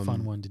 that would be a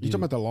fun one to do. You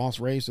talking about the lost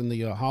race and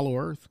the Hollow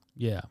Earth?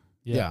 Yeah.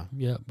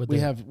 But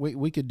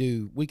We could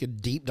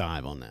deep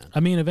dive on that. I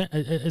mean,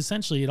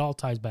 essentially, it all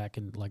ties back,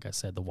 and like I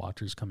said, the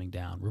Watchers coming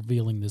down,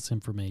 revealing this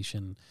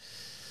information.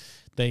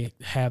 They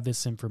have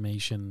this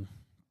information,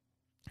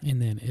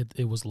 and then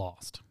it was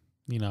lost.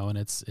 You know, and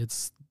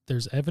it's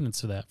there's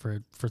evidence of that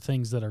for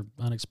things that are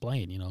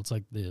unexplained. You know, it's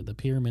like the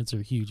pyramids are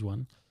a huge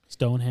one.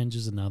 Stonehenge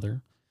is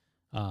another.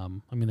 I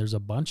mean, there's a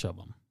bunch of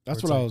them.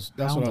 That's what I was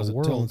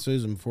telling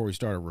Susan before we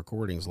started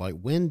recording. Is like,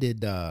 when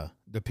did the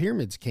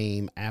pyramids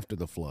came after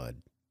the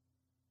flood,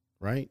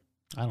 right?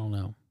 I don't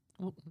know.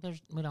 Well,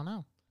 we don't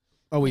know.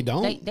 Oh, we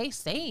don't. They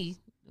say,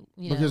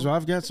 because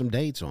I've got some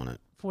dates on it.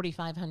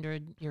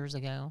 4,500 years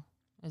ago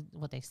is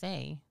what they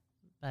say,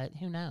 but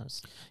who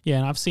knows? Yeah,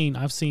 and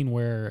I've seen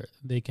where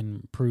they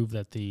can prove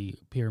that the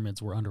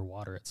pyramids were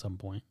underwater at some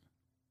point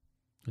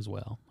as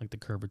well, like the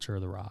curvature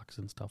of the rocks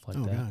and stuff like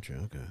that. Oh, gotcha.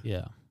 Okay.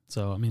 Yeah.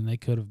 So I mean, they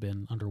could have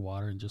been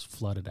underwater and just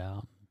flooded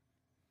out.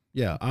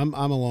 Yeah, I'm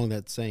along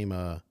that same.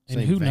 And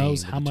same who vein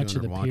knows with how much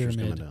of the 200 Watchers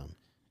coming pyramid down.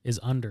 is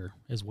under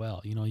as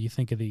well. You know, you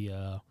think of the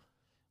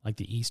like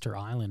the Easter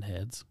Island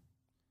heads;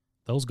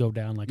 those go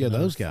down like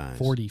those guys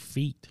 40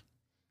 feet.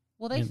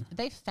 Well,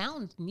 they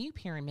found new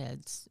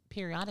pyramids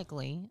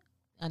periodically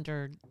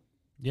under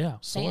soil.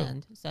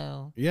 sand.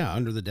 So Yeah,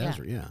 under the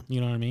desert. Yeah.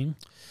 You know what I mean?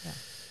 Yeah.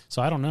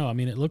 So I don't know. I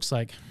mean, it looks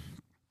like,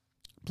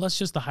 plus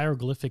just the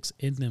hieroglyphics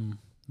in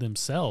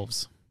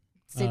themselves.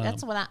 See,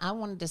 that's what I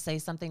wanted to say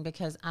something,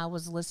 because I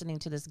was listening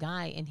to this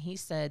guy and he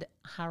said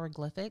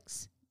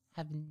hieroglyphics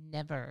have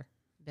never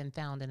been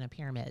found in a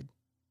pyramid,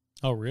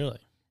 Oh, really?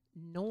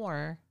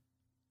 nor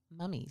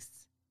mummies.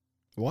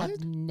 What?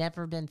 Have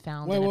never been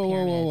found Whoa, in a whoa,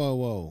 pyramid.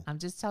 whoa. I'm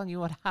just telling you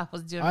what I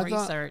was doing I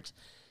thought- research.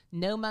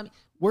 No mummy.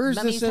 Where's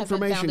mummies this have been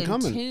information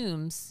found coming? In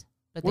tombs,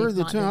 but Where are they've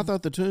the not tombs? I been-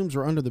 thought the tombs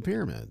were under the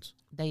pyramids.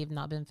 they have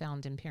not been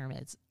found in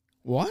pyramids.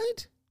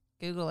 What?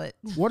 Google it.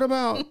 What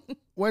about?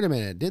 Wait a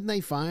minute. Didn't they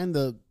find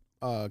the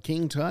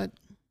King Tut?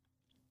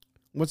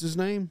 What's his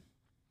name?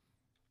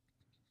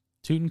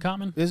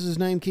 Tutankhamun? Is his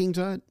name King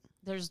Tut?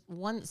 There's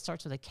one that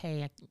starts with a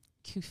K,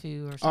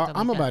 Khufu or something.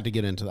 I'm like about that. to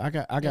get into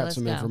that. I got let's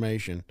some go.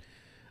 information.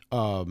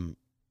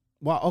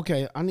 Well,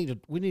 okay.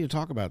 We need to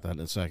talk about that in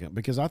a second,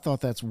 because I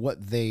thought that's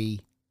what they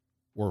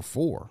were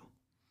for.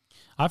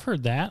 I've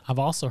heard that. I've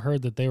also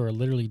heard that they were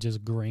literally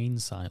just grain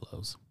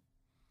silos.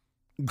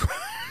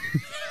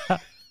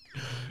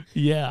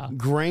 Yeah.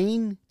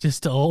 Grain.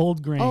 Just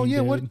old grain. Oh yeah.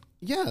 dude. What?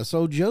 Yeah.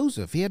 So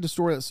Joseph, he had to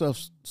store that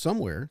stuff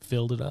somewhere.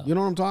 Filled it up. You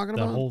know what I'm talking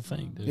the about? whole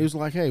thing, dude. He was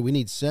like, "Hey, we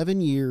need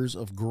 7 years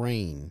of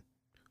grain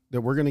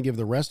that we're going to give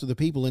the rest of the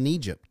people in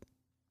Egypt."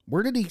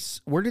 Where did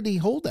he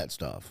hold that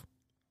stuff?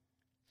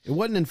 It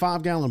wasn't in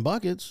 5-gallon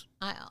buckets.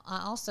 I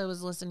also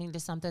was listening to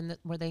something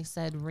where they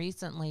said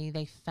recently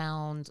they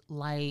found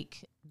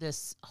like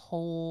this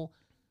whole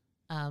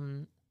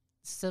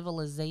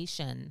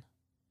civilization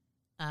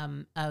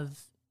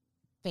of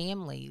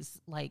families,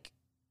 like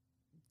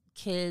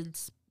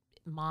kids,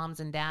 moms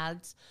and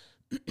dads,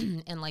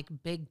 and like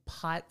big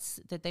pots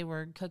that they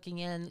were cooking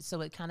in.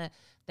 So it kind of,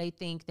 they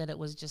think that it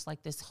was just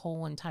like this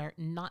whole entire,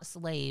 not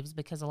slaves,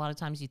 because a lot of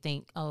times you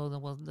think, oh,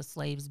 well, the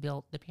slaves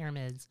built the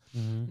pyramids.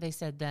 Mm-hmm. They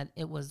said that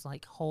it was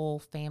like whole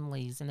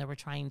families, and they were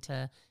trying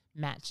to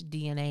match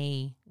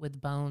DNA with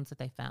bones that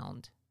they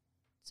found.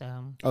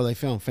 So, Oh, they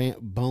found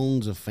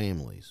bones of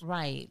families.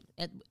 right.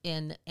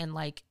 And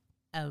like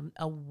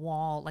a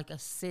wall, like a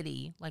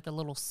city, like a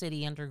little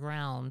city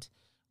underground,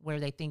 where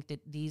they think that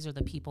these are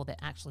the people that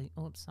actually,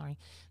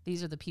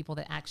 these are the people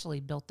that actually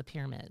built the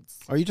pyramids.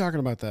 Are you talking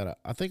about that?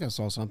 I think I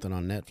saw something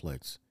on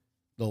Netflix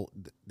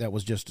that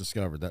was just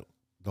discovered, that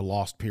the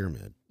Lost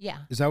Pyramid. Yeah.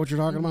 Is that what you're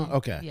talking about?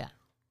 Okay. Yeah.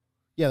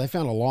 Yeah, they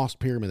found a lost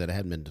pyramid that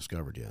hadn't been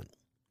discovered yet,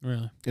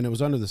 Really? and it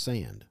was under the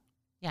sand.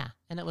 Yeah.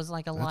 And it was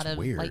like a That's lot of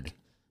weird.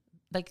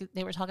 like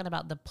they were talking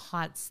about the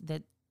pots,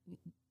 that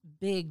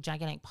big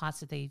gigantic pots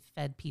that they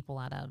fed people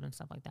out of and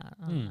stuff like that.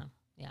 I don't know.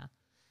 Yeah.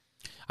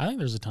 I think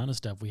there's a ton of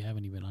stuff we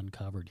haven't even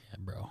uncovered yet,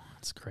 bro.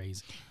 It's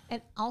crazy.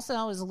 And also,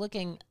 I was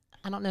looking,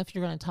 I don't know if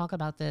you're going to talk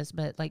about this,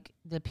 but like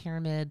the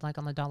pyramid, like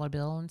on the dollar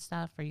bill and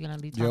stuff, are you going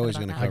to be talking Joey's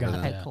about gonna that? cover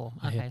Okay, that. cool.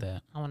 I Okay. hit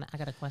that. I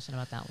got a question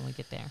about that when we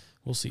get there.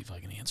 We'll see if I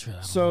can answer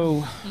that. I don't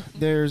know. So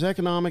there's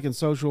economic and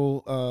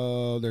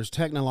social, there's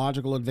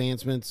technological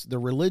advancements, the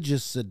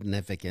religious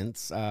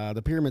significance.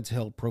 The pyramids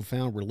held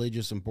profound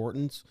religious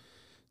importance.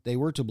 They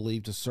were to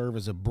believe to serve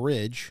as a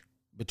bridge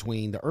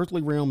between the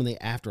earthly realm and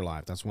the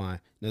afterlife. That's why,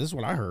 now this is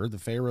what I heard, the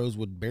pharaohs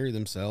would bury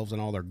themselves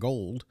and all their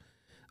gold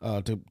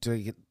to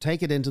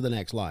take it into the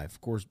next life.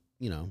 Of course,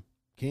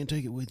 can't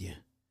take it with you.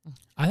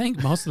 I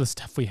think most of the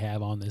stuff we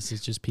have on this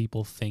is just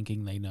people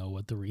thinking they know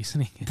what the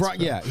reasoning is.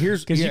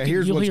 Here's you'll what's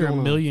hear going a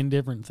on. million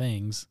different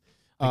things.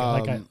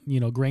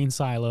 Grain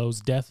silos,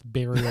 death,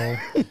 burial,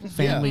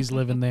 families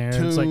living there.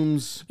 Tombs.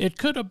 It's like, it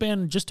could have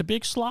been just a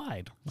big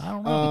slide. I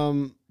don't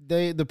know.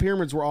 The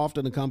pyramids were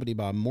often accompanied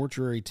by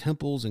mortuary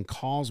temples and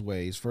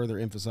causeways, further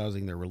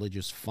emphasizing their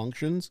religious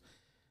functions.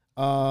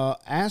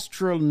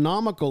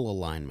 Astronomical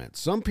alignment.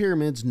 Some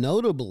pyramids,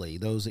 notably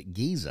those at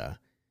Giza,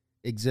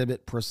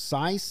 exhibit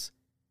precise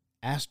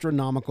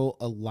astronomical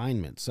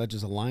alignment, such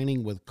as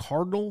aligning with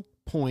cardinal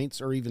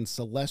points or even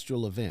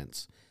celestial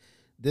events.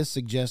 This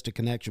suggests a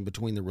connection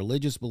between the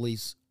religious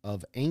beliefs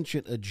of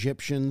ancient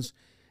Egyptians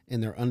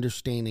and their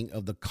understanding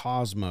of the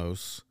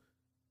cosmos.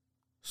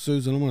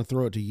 Susan, I'm going to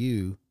throw it to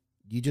you.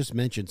 You just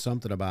mentioned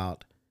something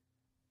about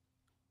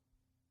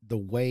the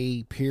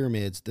way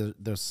pyramids,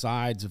 the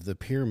sides of the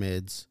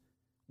pyramids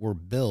were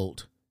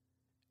built.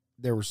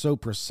 They were so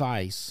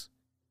precise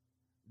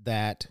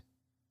that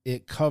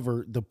it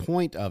covered the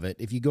point of it.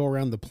 If you go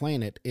around the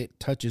planet, it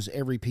touches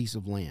every piece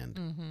of land.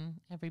 Mm-hmm.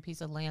 Every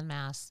piece of land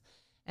mass.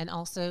 And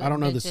also, I don't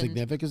know the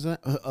significance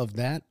of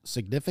that.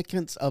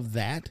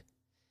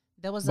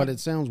 But it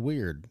sounds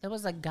weird. There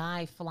was a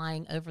guy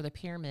flying over the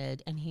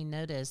pyramid, and he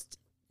noticed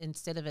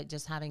instead of it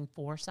just having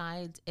 4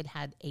 sides, it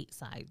had 8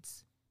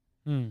 sides.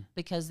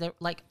 Because there,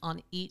 like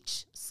on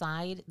each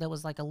side, there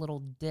was like a little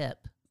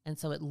dip, and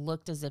so it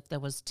looked as if there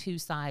was 2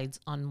 sides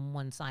on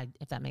one side,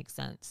 if that makes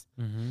sense.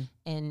 Mm-hmm.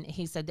 And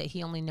he said that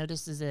he only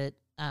notices it.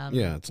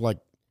 It's like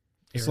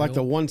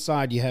the one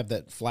side you have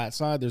that flat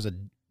side. There's a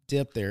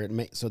dip there.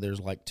 So there's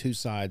like 2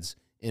 sides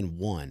in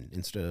one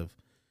instead of,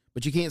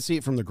 but you can't see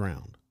it from the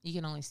ground. You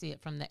can only see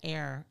it from the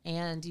air,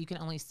 and you can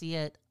only see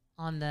it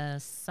on the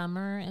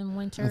summer and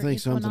winter. I think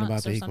something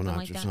about the equinox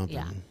like or that. something.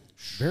 Yeah.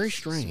 Very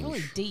strange. It's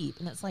really deep,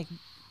 and it's like,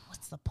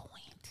 what's the point?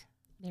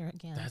 There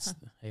again.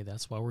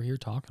 That's why we're here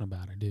talking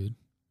about it, dude.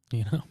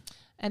 You know.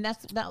 And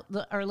that's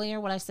earlier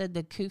what I said,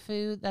 the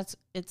Khufu.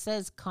 It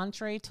says,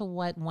 contrary to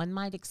what one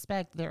might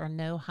expect, there are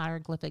no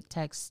hieroglyphic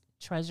texts,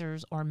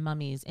 treasures, or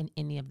mummies in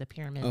any of the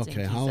pyramids.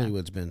 Okay,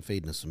 Hollywood's been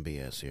feeding us some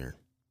BS here.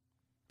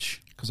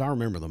 Because I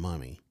remember the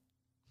Mummy.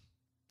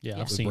 Yeah,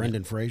 I've with seen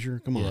Brendan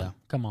Fraser. Come on. Yeah,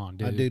 come on,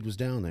 dude. That dude was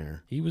down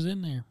there. He was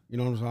in there. You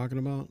know what I'm talking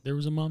about? There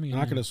was a mummy in And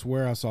I there. could have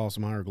swear I saw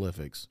some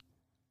hieroglyphics.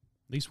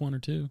 At least 1 or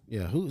 2.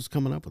 Yeah, who's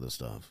coming up with this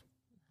stuff?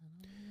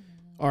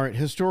 All right,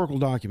 historical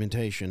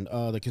documentation.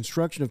 The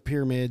construction of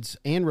pyramids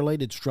and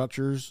related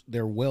structures,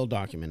 they're well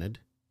documented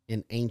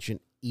in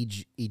ancient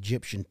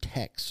Egyptian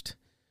text,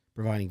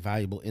 providing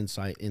valuable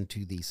insight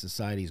into the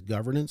society's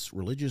governance,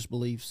 religious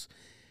beliefs,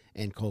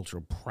 and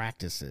cultural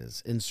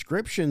practices.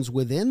 Inscriptions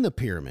within the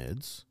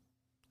pyramids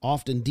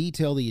often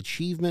detail the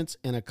achievements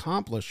and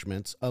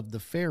accomplishments of the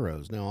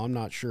pharaohs. Now, I'm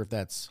not sure if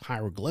that's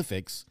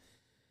hieroglyphics,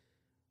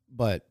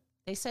 but...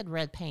 They said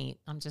red paint.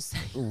 I'm just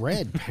saying.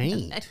 Red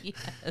paint? Yes.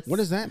 What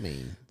does that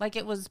mean? Like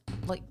it was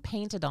like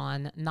painted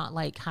on, not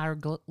like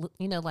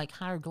like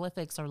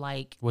hieroglyphics are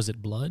like... Was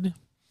it blood?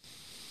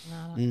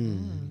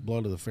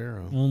 Blood of the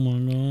pharaoh. Oh,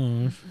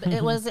 my gosh. But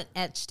it wasn't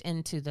etched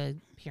into the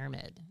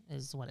pyramid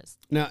is what it's...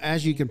 Now,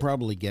 as you can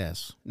probably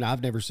guess, now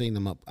I've never seen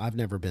them up. I've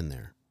never been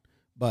there.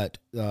 But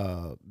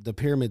the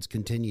pyramids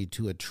continue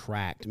to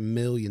attract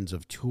millions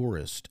of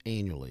tourists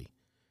annually,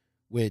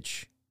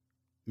 which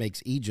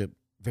makes Egypt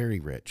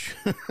very rich.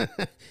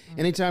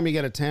 Anytime you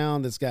got a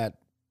town that's got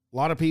a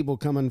lot of people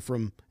coming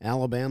from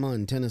Alabama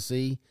and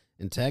Tennessee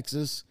and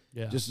Texas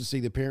just to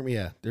see the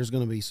pyramid, there's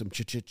going to be some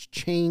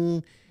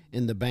ching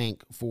in the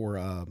bank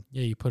for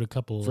you put a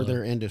couple for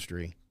their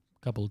industry.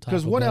 Couple of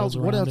because what else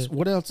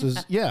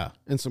is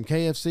and some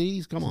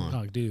KFCs. Come on,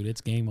 oh, dude, it's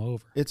game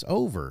over. It's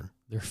over.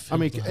 I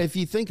mean, if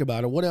you think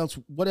about it, what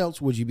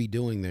else would you be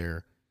doing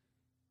there?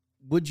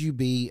 Would you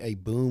be a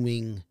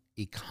booming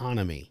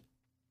economy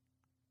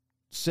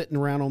sitting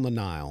around on the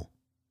Nile?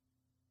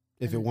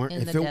 If it weren't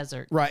in the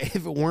desert, right?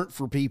 If it weren't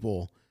for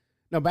people,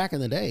 now back in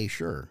the day,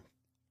 sure,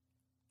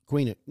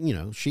 Queen,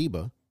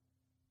 Sheba,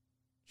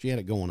 she had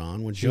it going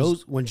on when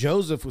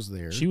Joseph was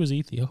there. She was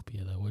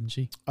Ethiopia though, wasn't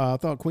she? I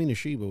thought Queen of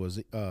Sheba was.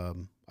 I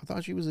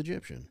thought she was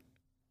Egyptian.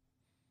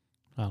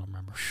 I don't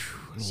remember.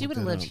 She would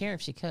have lived here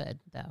if she could,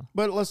 though.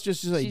 But let's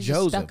just say She's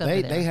Joseph.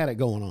 just They had it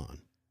going on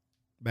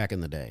back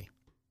in the day.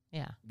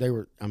 Yeah, they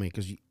were. I mean,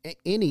 because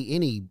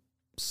any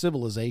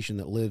civilization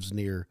that lives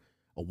near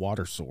a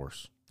water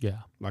source,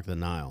 like the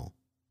Nile,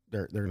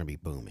 they're going to be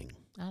booming.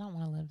 I don't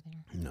want to live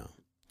there. No.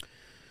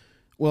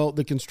 Well,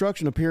 the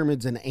construction of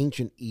pyramids in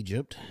ancient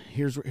Egypt.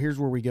 Here's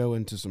where we go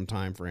into some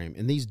time frame,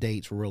 and these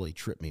dates really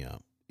trip me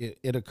up.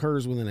 It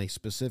occurs within a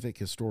specific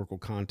historical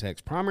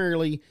context,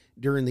 primarily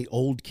during the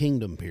Old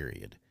Kingdom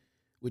period,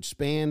 which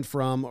spanned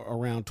from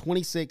around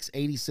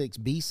 2686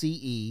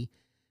 BCE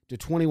to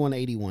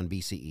 2181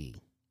 BCE.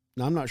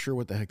 Now, I'm not sure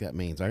what the heck that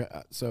means.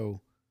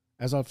 So,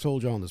 as I've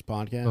told you on this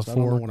podcast, I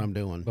don't know what I'm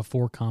doing.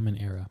 Before Common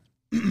Era.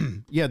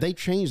 Yeah, they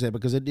changed that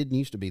because it didn't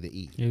used to be the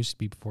E. It used to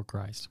be before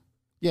Christ.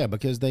 Yeah,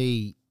 because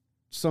they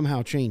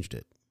somehow changed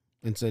it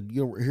and said,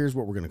 here's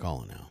what we're going to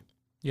call it now.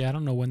 Yeah, I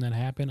don't know when that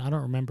happened. I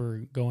don't remember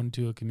going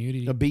to a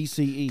community A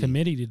BCE.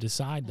 committee to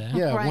decide that.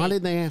 Yeah, why Right.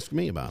 didn't they ask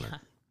me about it?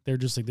 They're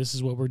just like, this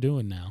is what we're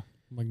doing now.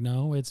 I'm like,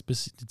 no, it's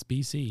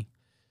BC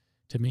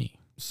to me.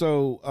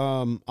 So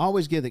I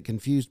always get it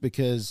confused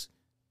because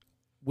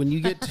when you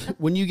get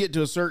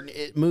to a certain,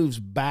 it moves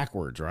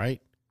backwards,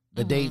 right?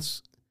 The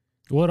dates.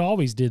 Well, it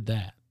always did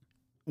that.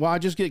 Well, I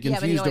just get Yeah,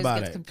 but he confused always about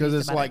gets it because confused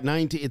it's about like it.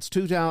 19. It's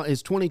 2000.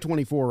 It's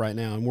 2024 right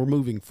now, and we're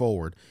moving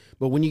forward.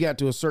 But when you got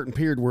to a certain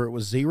period where it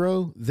was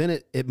 0, then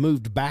it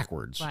moved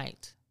backwards,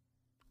 Right.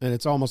 and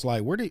it's almost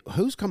like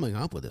who's coming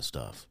up with this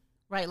stuff?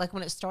 Right. Like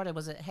when it started,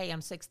 was it, hey,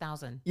 I'm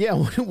 6,000? Yeah,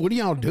 what are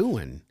y'all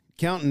doing?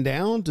 Counting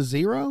down to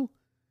 0?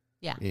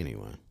 Yeah.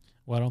 Anyway,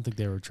 Well, I don't think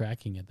they were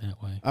tracking it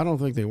that way. I don't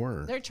think they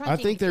were. They're I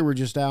tracking think they were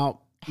just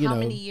out. You How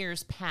know, many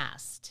years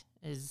passed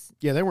is,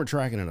 yeah, they weren't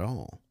tracking it at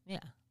all. yeah.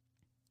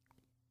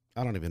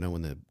 I don't even know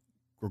when the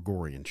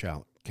Gregorian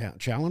calendar.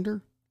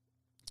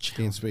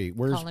 Can't speak.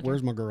 Colander.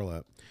 Where's my girl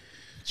at?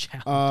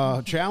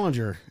 Challenge.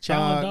 Challenger.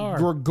 Calendar.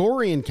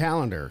 Gregorian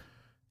calendar.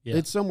 Yeah.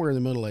 It's somewhere in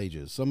the Middle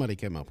Ages. Somebody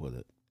came up with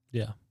it.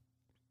 Yeah.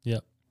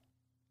 Yep.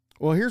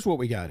 Well, here's what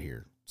we got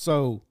here.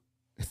 So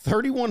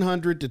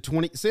 3100 to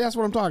 20. See, that's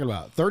what I'm talking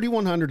about.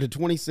 3100 to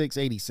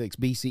 2686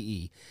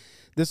 BCE.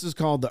 This is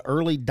called the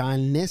early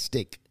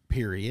dynastic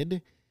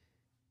period.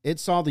 It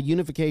saw the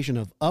unification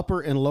of Upper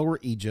and Lower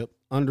Egypt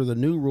under the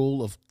new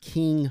rule of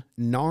King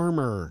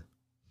Narmer.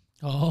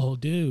 Oh,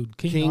 dude.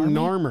 King Army?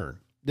 Narmer.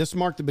 This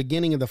marked the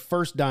beginning of the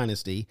first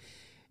dynasty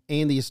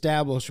and the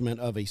establishment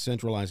of a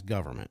centralized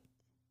government.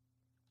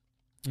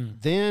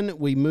 Then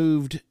we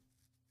moved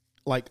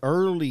like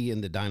early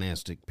in the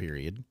dynastic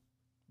period.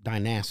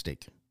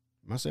 Dynastic.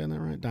 Am I saying that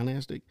right?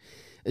 Dynastic.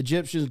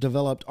 Egyptians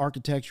developed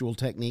architectural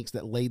techniques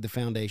that laid the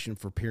foundation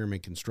for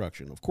pyramid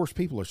construction. Of course,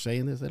 people are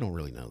saying this. They don't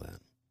really know that.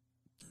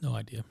 No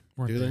idea.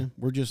 Do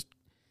they?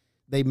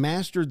 They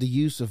mastered the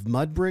use of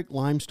mud brick,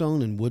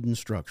 limestone, and wooden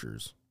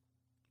structures.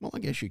 Well, I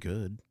guess you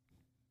could.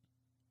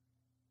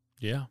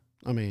 Yeah.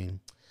 I mean,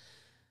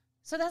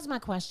 So that's my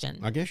question.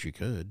 I guess you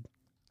could.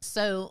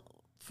 So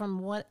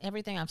from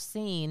everything I've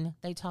seen,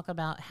 they talk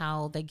about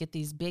how they get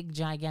these big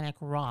gigantic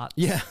rocks.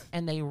 Yeah.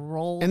 And they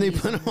roll And they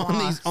these put them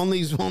rocks, on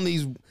these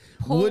wooden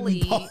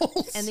pulley,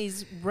 poles. and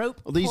these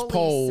rope These pulley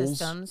poles.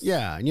 systems.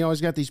 Yeah. And you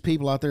always got these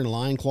people out there in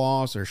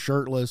loincloths or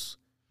shirtless.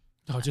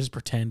 Oh, just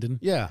pretending.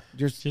 Yeah.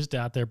 Just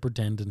out there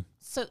pretending.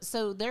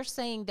 So they're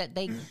saying that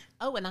they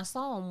and I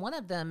saw on one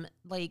of them,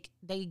 like,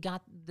 they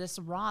got this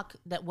rock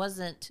that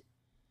wasn't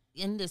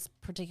in this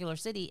particular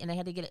city and they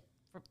had to get it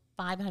for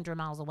 500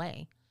 miles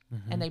away.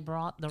 And they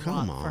brought the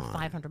Come rock for on.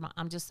 500 miles.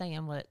 I'm just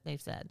saying what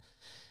they've said.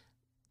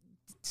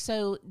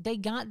 So they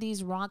got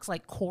these rocks,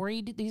 like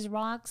quarried these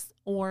rocks,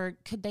 or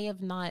could they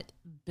have not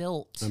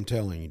built, I'm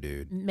telling you,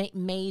 dude.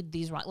 made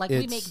these rocks? Like we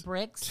It's make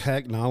bricks.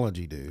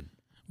 Technology, dude.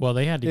 Well,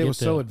 they had to It get was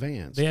so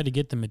advanced. They had to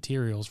get the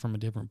materials from a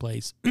different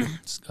place.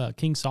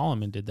 King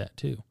Solomon did that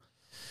too.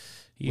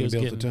 When he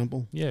built the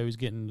temple? Yeah, he was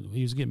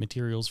getting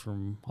materials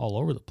from all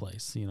over the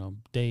place. You know,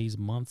 days,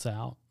 months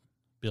out,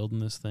 building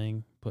this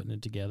thing, putting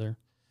it together.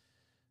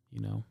 You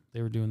know,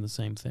 they were doing the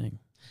same thing.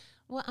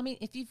 Well, I mean,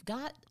 if you've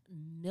got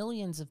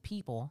millions of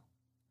people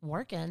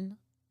working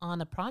on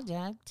a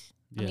project,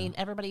 I Yeah. mean,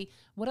 everybody,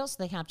 what else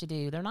do they have to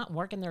do? They're not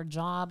working their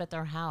job at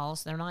their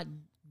house. They're not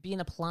being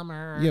a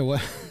plumber or Yeah,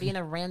 what being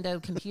a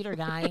rando computer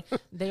guy.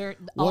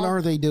 what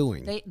are they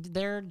doing?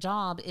 Their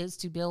job is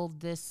to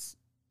build this,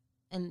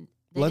 and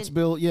Let's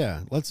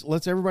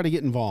everybody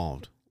get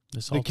involved.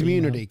 This The whole team,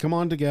 community, come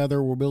on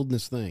together. We're building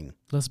this thing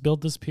let's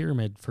build this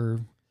pyramid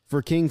for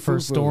King for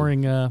Fufu.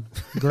 storing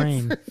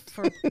grain.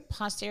 for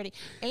posterity.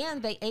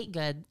 And they ate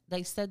good.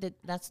 They said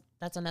that's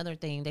another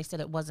thing. They said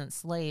it wasn't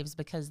slaves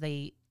because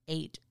they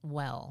ate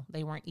well.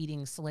 They weren't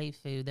eating slave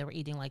food. They were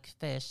eating like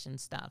fish and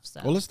stuff.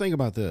 So Well, let's think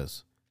about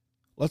this.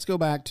 Let's go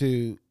back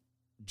to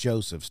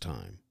Joseph's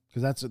time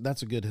because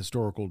that's a good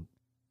historical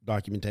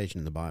documentation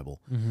in the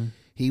Bible. Mm-hmm.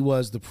 He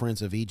was the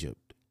prince of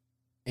Egypt,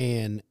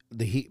 and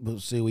he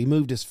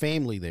moved his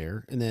family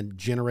there, and then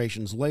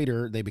generations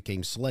later they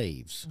became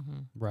slaves.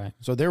 Right.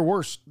 So there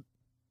were,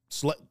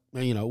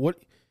 when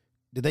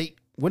did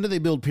they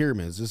build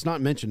pyramids? It's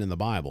not mentioned in the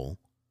Bible,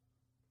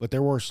 but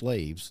there were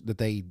slaves that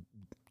they,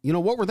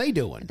 what were they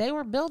doing? they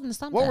were building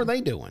something. What were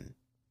they doing?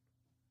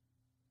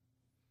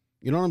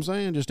 You know what I'm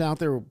saying? Just out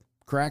there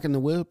cracking the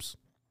whips.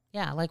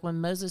 Yeah, like when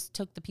Moses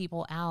took the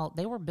people out,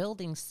 they were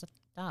building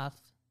stuff.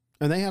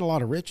 And they had a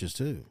lot of riches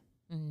too.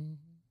 Mm.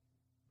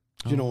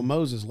 When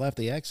Moses left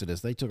the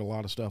Exodus, they took a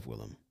lot of stuff with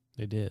them.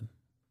 They did.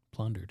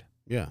 Plundered.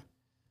 Yeah.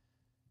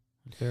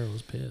 Pharaoh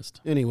was pissed.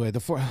 Anyway,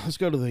 let's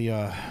go to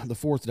the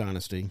fourth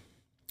dynasty.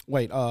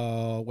 Wait.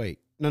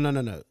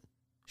 No.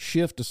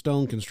 Shift to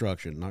stone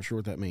construction. Not sure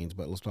what that means,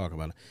 but let's talk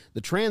about it.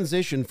 The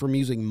transition from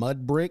using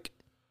mud brick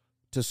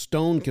to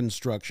stone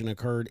construction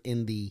occurred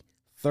in the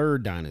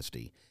third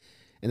dynasty.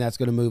 And that's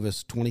going to move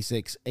us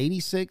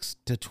 2686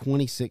 to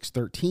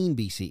 2613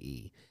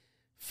 BCE.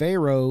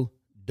 Pharaoh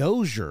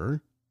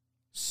Dozier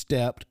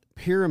stepped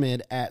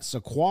pyramid at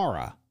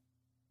Saqqara,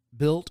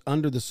 built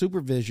under the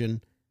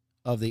supervision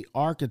of the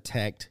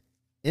architect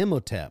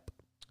Imhotep.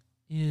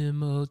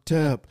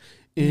 Imhotep.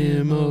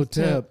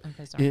 Imhotep.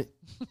 Okay, sorry.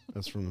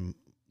 That's from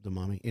the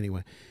Mummy.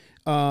 Anyway.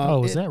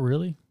 Is that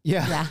really?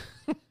 Yeah.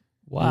 Yeah.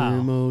 Wow.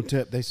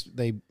 Imhotep.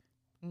 They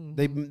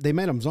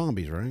made them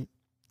zombies, right?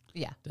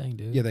 Yeah. Dang,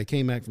 dude. Yeah, they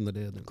came back from the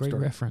dead. and Great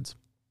started- reference.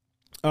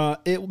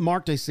 It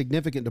marked a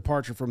significant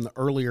departure from the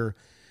earlier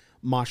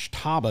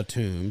Mashtaba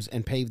tombs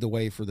and paved the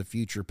way for the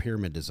future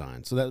pyramid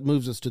design. So that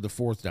moves us to the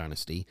fourth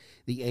dynasty,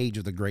 the age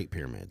of the Great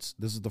Pyramids.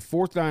 This is the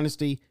fourth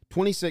dynasty,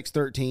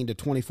 2613 to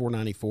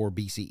 2494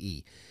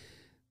 BCE.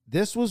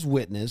 This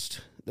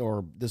witnessed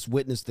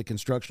the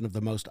construction of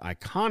the most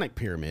iconic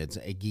pyramids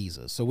at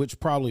Giza, so which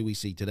probably we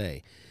see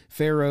today.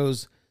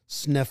 Pharaohs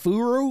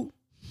Snefru,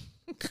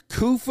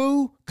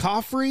 Khufu,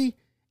 Khafre,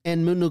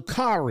 and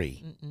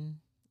Menkaure.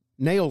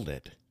 Nailed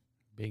it.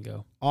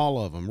 Bingo.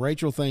 All of them.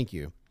 Rachel, thank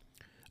you.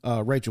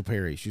 Rachel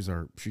Perry. She's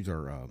our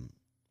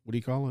what do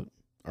you call it?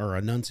 Our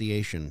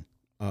Annunciation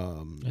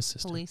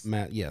Assistant. Police.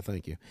 Matt, yeah,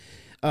 thank you.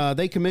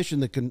 They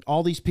commissioned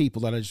all these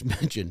people that I just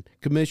mentioned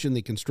commissioned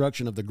the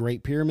construction of the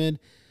Great Pyramid,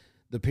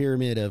 the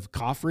Pyramid of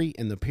Khafre,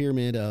 and the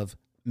Pyramid of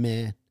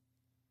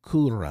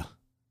Menkaure.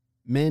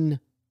 Menkaure.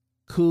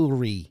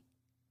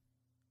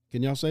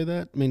 Can y'all say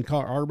that?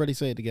 Everybody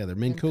say it together.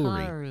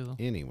 Menkaure. Menkaure.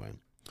 Anyway,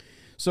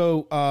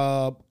 so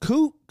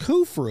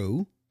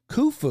Khufu.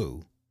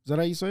 Is that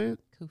how you say it?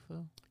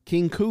 Khufu.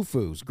 King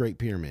Khufu's Great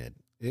Pyramid.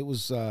 It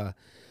was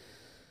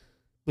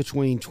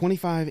between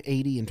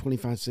 2580 and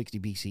 2560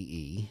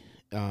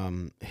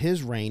 BCE.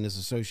 His reign is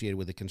associated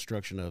with the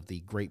construction of the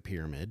Great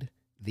Pyramid,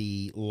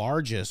 the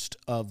largest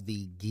of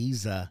the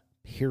Giza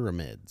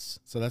pyramids.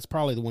 So that's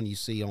probably the one you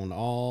see on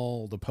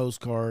all the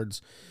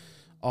postcards,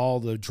 all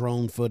the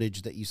drone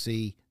footage that you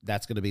see.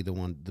 That's going to be the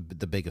one,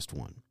 the biggest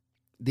one.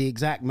 The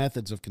exact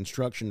methods of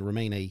construction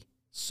remain a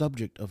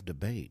subject of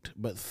debate,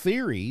 but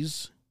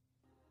theories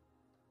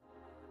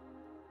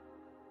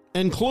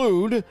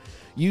include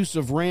use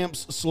of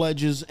ramps,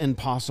 sledges, and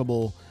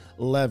possible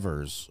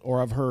levers,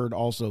 or I've heard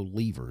also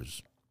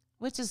levers.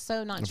 Which is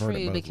so not I've heard it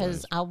true both because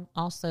ways. I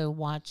also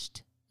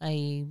watched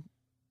a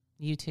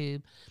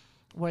YouTube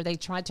where they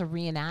tried to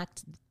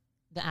reenact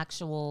the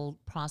actual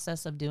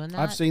process of doing that.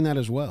 I've seen that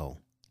as well.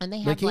 and they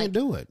They have can't like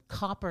do it.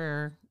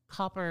 copper,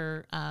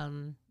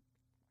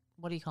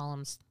 what do you call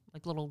them?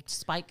 Like little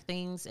spike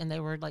things, and they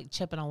were like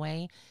chipping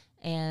away,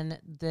 and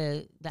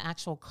the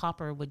actual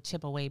copper would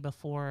chip away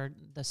before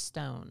the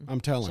stone.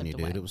 I'm telling you, chipped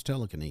dude, away. it was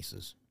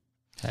telekinesis.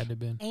 Had to have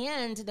been.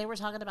 And they were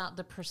talking about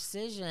the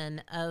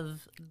precision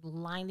of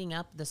lining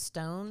up the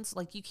stones.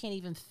 Like you can't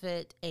even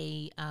fit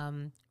a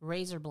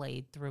razor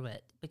blade through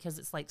it because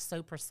it's like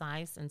so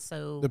precise. And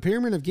so The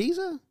Pyramid of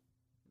Giza?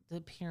 the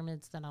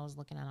pyramids that I was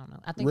looking at, I don't know.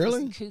 I think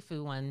Really? the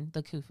Khufu one.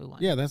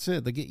 Yeah, that's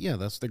it.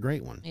 That's the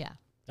great one. Yeah.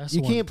 That's You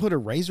the one- can't put a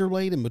razor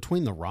blade in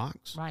between the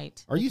rocks?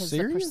 Right. Are you Because the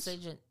serious?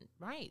 precision,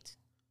 right.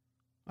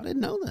 I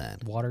didn't know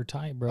that.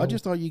 watertight, bro. I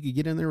just thought you could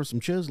get in there with some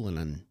chiseling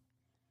and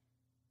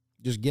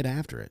just get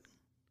after it.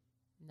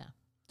 No.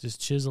 just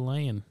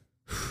chiseling.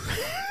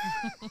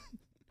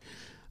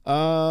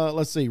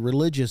 Let's see.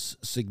 Religious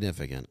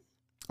significant.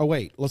 Oh,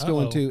 wait. Let's go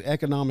Uh-oh. into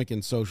economic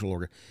and social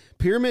order.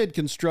 Pyramid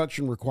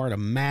construction required a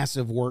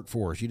massive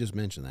workforce. You just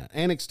mentioned that.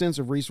 And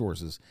extensive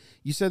resources.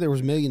 You said there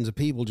was millions of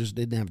people just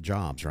didn't have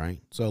jobs, right?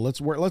 So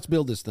let's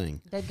build this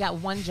thing. They've got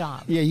one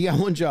job. Yeah, you got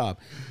one job.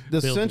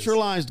 The Build this.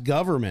 centralized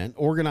government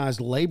organized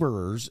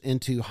laborers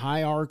into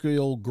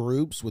hierarchical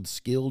groups with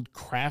skilled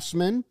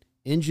craftsmen,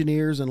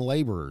 engineers, and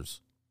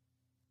laborers,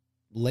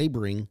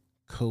 laboring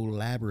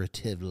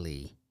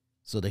collaboratively.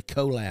 So they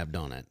collabed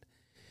on it.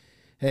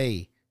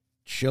 Hey,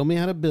 show me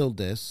how to build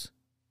this.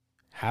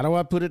 How do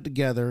I put it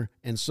together?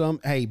 And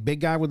hey,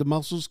 big guy with the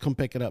muscles, come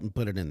pick it up and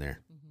put it in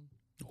there.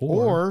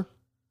 Or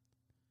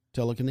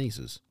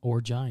telekinesis. Or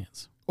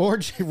giants. Or,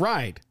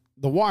 right,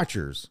 the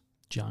Watchers.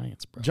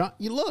 Giants, bro.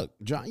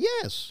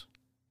 Yes.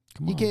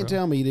 Come You on, can't bro.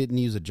 tell me you didn't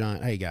use a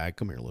giant. Hey, guy,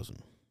 come here, listen.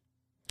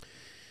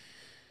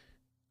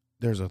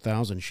 There's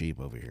 1,000 sheep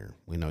over here.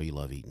 We know you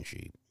love eating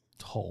sheep.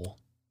 Whole.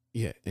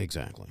 Yeah,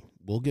 exactly.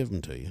 We'll give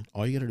them to you.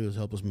 All you got to do is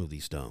help us move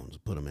these stones,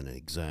 put them in an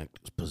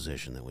exact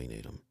position that we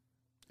need them.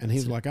 And he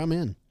was like, I'm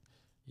in.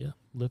 Yeah.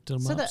 Lifted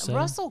them So up. the set 'em.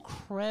 Russell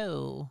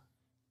Crowe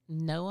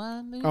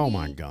Noah movie. Oh,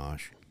 my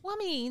gosh. Well,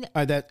 I mean,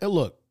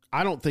 Look,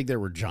 I don't think there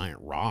were giant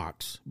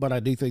rocks, but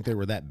I do think they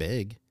were that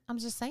big. I'm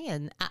just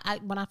saying.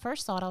 I when I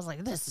first saw it, I was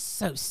like, "This is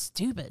so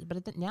stupid."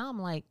 But now I'm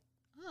like,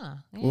 "Huh."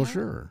 Well, yeah.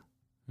 sure.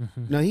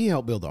 Mhm. Now, he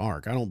helped build the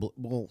ark.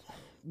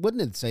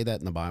 Wouldn't it say that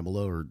in the Bible,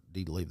 though, or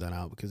did he leave that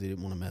out because he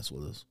didn't want to mess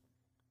with us?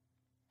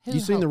 Who You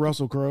seen the helped?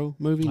 Russell Crowe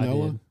movie, I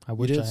Noah? did. I You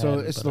wish did? I So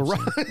hadn't, it's but the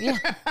I've seen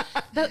rock.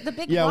 Yeah, the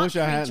big Yeah, I rock wish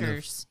I hadn't.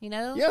 creatures. You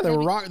know. Yeah, they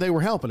were Maybe- They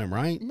were helping him,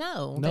 right?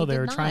 No, No, they did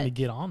were trying to not.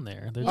 get on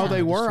there. They're Oh, trying they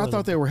to were. I destroy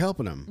thought they the- were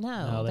helping him.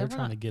 No, they're were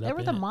trying to not. get They up were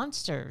in the it.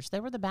 monsters. They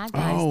were the bad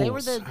guys. Oh, they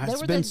were the. They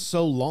it's were been the.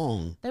 so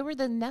long. They were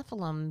the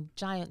Nephilim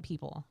giant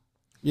people.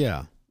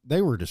 Yeah,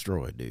 they were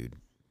destroyed, dude.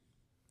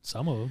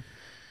 Some of them.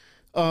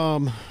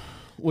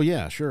 Well,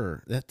 yeah,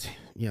 sure.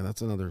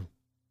 That's another.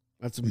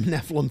 That's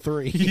Nephilim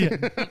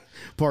 3,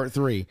 part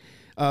 3.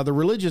 The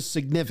religious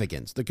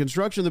significance. The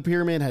construction of the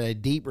pyramid had a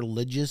deep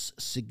religious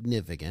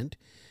significance.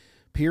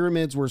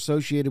 Pyramids were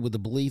associated with the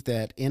belief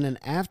that in an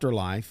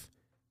afterlife,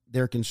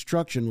 their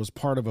construction was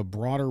part of a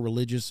broader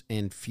religious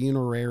and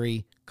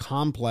funerary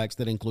complex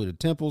that included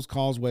temples,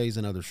 causeways,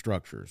 and other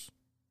structures.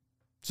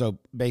 So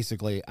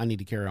basically, I need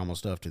to carry all my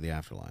stuff to the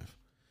afterlife.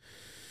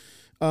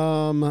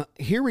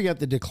 Here we got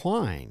the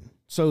decline.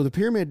 So the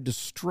pyramid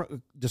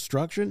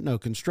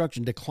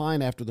construction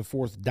declined after the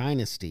 4th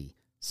dynasty.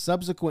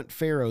 Subsequent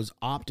pharaohs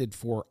opted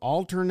for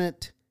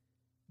alternate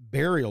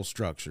burial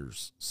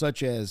structures,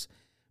 such as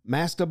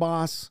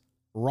mastabas,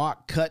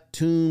 rock-cut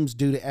tombs,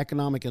 due to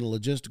economic and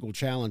logistical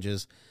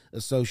challenges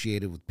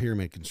associated with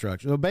pyramid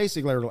construction. So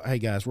basically, they're like, hey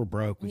guys, we're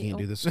broke. We can't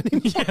do this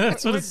anymore. Yeah,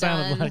 that's what We're it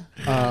sounded done.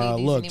 like.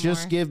 Look,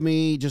 just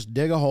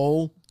dig a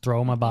hole,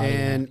 Throw my body in.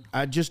 and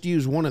I just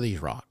use one of these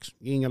rocks.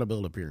 You ain't got to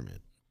build a pyramid.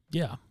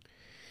 Yeah.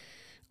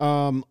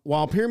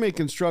 While pyramid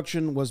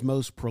construction was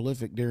most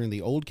prolific during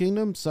the Old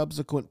Kingdom,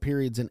 subsequent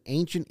periods in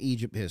ancient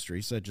Egypt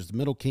history, such as the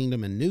Middle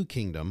Kingdom and New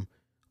Kingdom,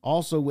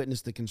 also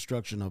witnessed the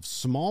construction of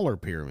smaller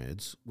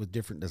pyramids with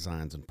different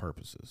designs and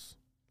purposes.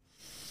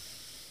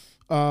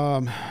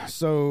 Here's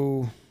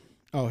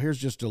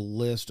just a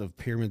list of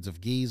pyramids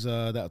of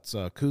Giza. That's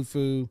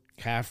Khufu,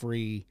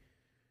 Khafre.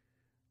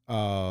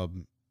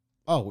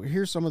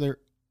 Here's some of their...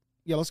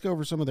 Yeah, let's go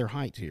over some of their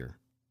height here.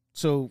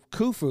 So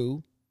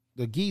Khufu,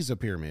 the Giza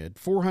pyramid,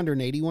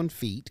 481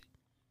 feet.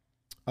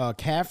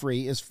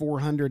 Khafre is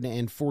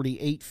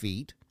 448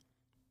 feet.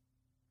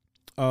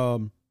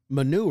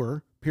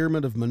 Manure,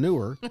 Pyramid of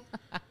Manure,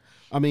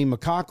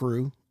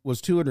 Makakru was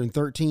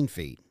 213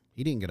 feet.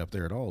 He didn't get up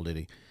there at all, did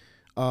he?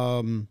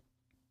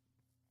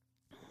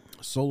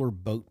 Solar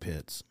boat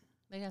pits.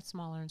 They got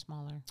smaller and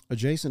smaller.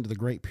 Adjacent to the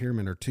Great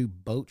Pyramid are 2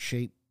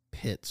 boat-shaped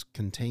pits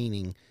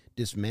containing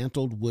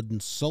dismantled wooden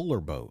solar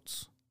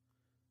boats.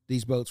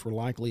 These boats were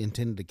likely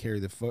intended to carry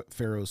the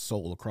pharaoh's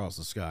soul across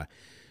the sky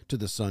to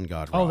the sun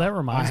god Ra. Oh, that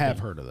reminds me. I have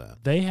heard of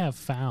that. They have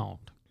found,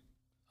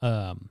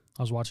 I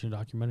was watching a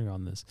documentary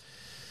on this,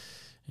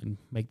 and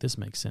make this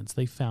make sense.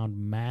 They found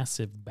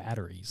massive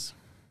batteries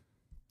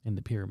in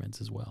the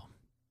pyramids as well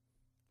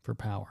for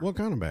power. What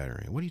kind of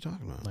battery? What are you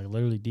talking about? Like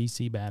literally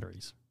DC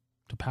batteries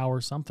to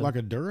power something. Like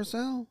a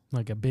Duracell?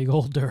 Like a big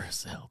old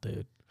Duracell,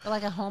 dude.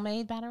 Like a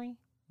homemade battery?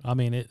 A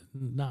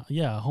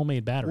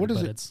homemade battery. What is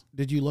but it? It's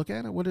Did you look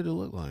at it? What did it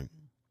look like?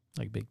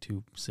 like big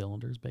 2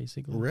 cylinders,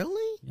 basically.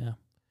 Really? Yeah.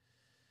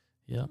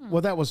 Yeah.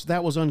 Well, that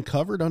was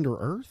uncovered under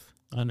earth?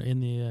 In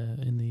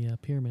the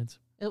pyramids.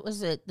 It was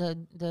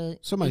the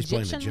Somebody's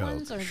Egyptian playing a joke.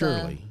 ones or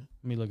Surely.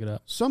 Let me look it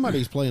up.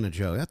 Somebody's playing a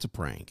joke. That's a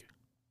prank.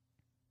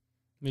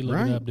 Let me look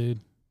Right? it up, dude.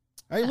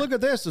 Hey, look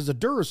at this. There's a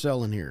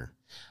Duracell in here.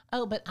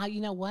 Oh, but you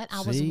know what?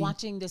 I was See?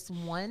 watching this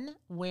one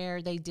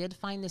where they did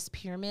find this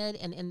pyramid,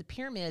 and in the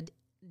pyramid,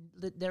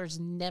 there's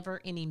never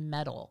any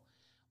metal.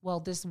 Well,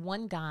 this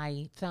one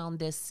guy found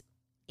this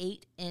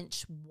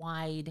 8-inch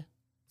wide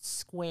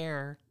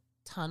square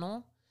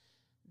tunnel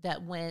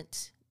that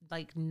went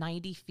like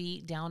 90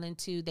 feet down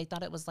into, they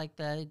thought it was like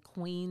the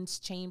Queen's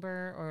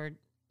chamber, or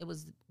it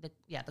was the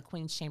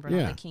Queen's chamber,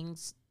 Yeah. not the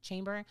King's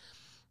chamber.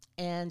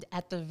 And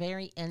at the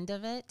very end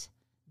of it,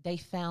 they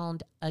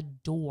found a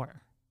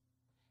door.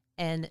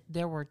 And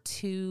there were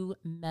 2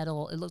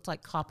 metal, it looked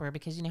like copper,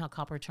 because you know how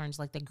copper turns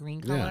like the green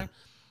color? Yeah.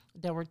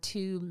 There were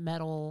 2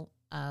 metal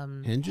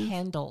Hinges?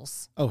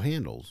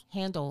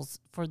 handles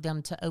for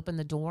them to open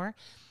the door.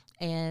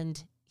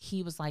 And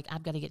he was like,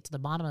 I've got to get to the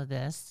bottom of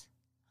this.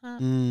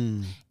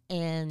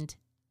 And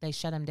they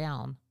shut him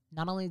down.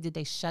 Not only did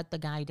they shut the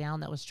guy down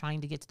that was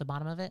trying to get to the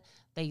bottom of it,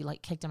 they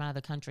like kicked him out of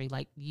the country.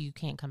 Like, you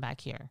can't come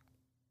back here.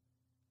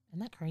 Isn't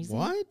that crazy?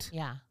 What?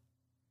 Yeah.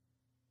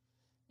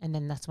 And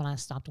then that's when I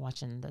stopped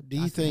watching the Do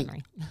you think?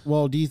 documentary.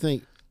 Well, do you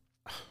think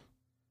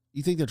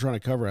they're trying to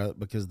cover it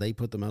because they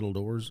put the metal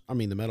doors? I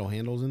mean, the metal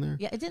handles in there.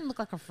 Yeah, it didn't look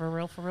like a for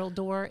real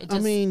door. It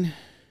just,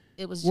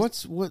 it was.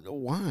 Just,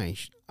 why?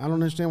 I don't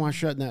understand why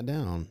shutting that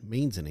down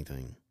means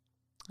anything.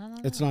 I don't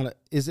know. It's not.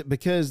 Is it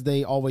because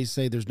they always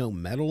say there's no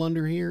metal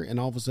under here, and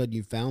all of a sudden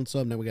you found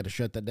some, now we got to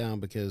shut that down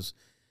because,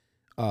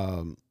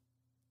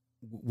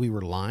 we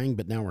were lying,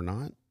 but now we're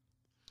not.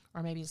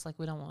 Or maybe it's like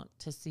we don't want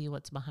to see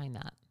what's behind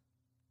that.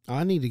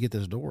 I need to get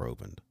this door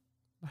opened.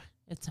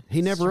 It's a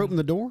He never mystery. opened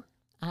the door.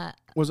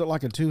 Was it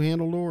like a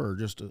 2-handle door or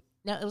just a?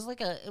 No, it was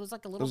like a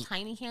little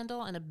tiny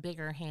handle and a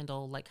bigger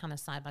handle, like kind of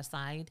side by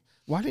side.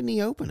 Why didn't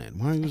he open it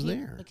while he was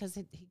there? Because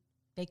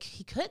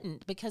he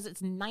couldn't, because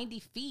it's 90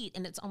 feet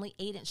and it's only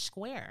 8-inch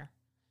square.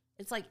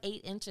 It's like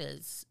 8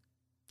 inches.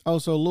 Oh,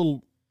 so a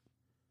little.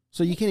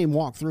 So you can't even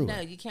walk through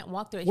No, it. you can't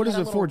walk through it. What He is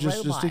had it a for? little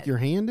Just to stick robot. your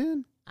hand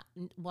in?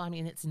 Well, I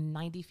mean, it's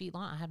 90 feet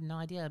long. I have no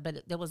idea,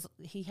 but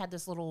he had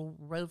this little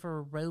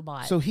rover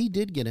robot. So he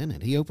did get in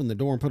it. He opened the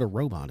door and put a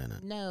robot in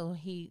it. No,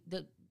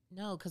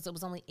 because it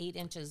was only 8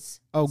 inches.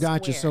 Oh,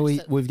 gotcha. square,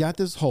 So we've got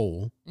this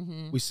hole.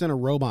 Mhm. We sent a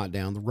robot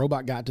down. The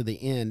robot got to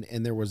the end,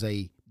 and there was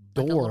a Like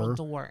a little door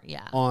door,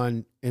 yeah.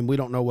 on, and we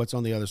don't know what's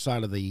on the other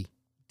side of the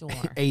Door.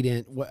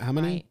 8-inch. How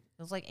many? Right.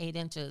 It was like 8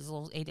 inches, a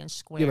little 8-inch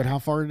square. Yeah, but how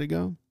far did it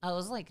go? Oh, it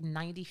was like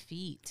 90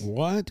 feet.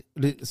 What?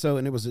 So,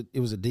 and it was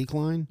a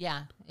decline?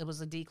 Yeah, it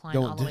was a decline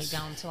Don't all the way dis-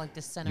 down to like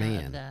the center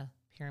Man. of the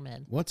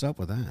pyramid. What's up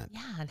with that?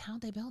 Yeah, and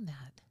how'd they build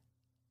that?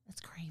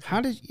 That's crazy.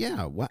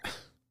 What?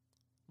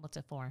 What's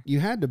it for? You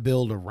had to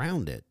build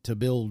around it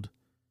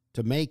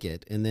to make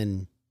it, and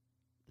then,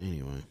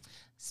 anyway.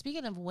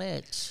 Speaking of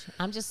which,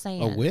 I'm just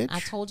saying. A witch I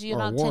told you or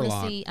a about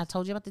warlock? Tennessee. I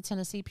told you about the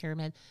Tennessee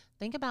pyramid.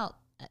 Think about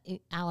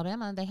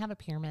Alabama. They have a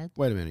pyramid.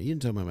 Wait a minute. You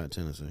didn't tell me about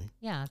Tennessee.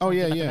 Yeah. I Oh, told you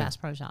yeah, about yeah. The Bass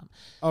Pro Shop.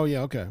 Oh, yeah,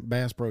 okay.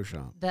 Bass Pro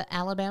Shop. The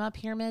Alabama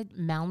pyramid,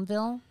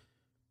 Moundville.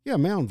 Yeah,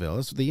 Moundville.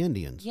 That's the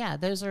Indians. Yeah,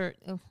 those are,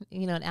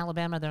 in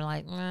Alabama, they're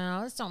like, no,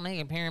 let's don't make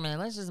a pyramid.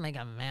 Let's just make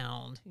a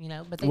mound,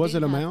 But they Was do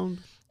it a have- mound?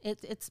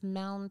 It's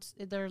mounds.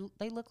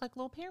 They look like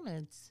little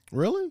pyramids.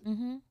 Really?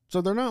 Mm-hmm. So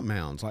they're not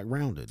mounds, like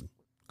rounded.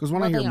 Because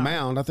when Well, I hear they are.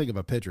 mound, I think of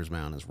a pitcher's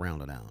mound as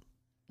rounded out.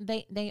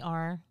 They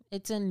are.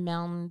 It's in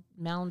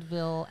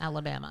Moundville,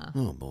 Alabama.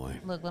 Oh, boy.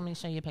 Look, let me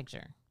show you a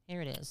picture.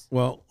 Here it is.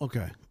 Well,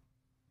 okay.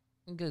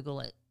 Google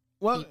it.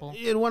 Well, People.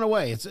 it went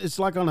away. It's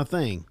like on a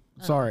thing.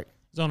 Sorry.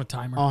 It's on a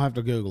timer. I'll have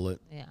to Google it.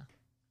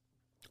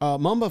 Yeah.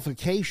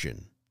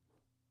 Mummification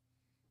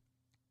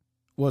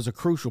was a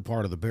crucial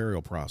part of the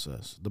burial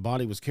process. The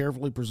body was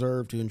carefully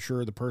preserved to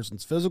ensure the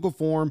person's physical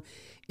form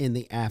in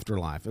the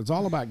afterlife. It's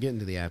all about getting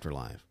to the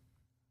afterlife.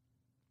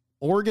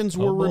 Organs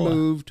were boy.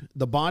 removed.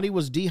 The body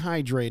was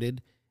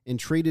dehydrated and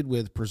treated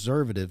with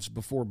preservatives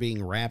before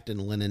being wrapped in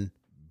linen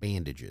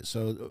bandages.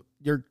 So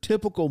your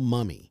typical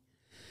mummy.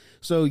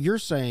 So you're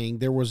saying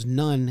there was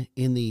none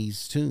in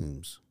these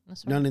tombs?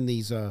 That's right. None in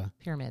these Pyramids.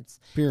 pyramids?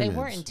 They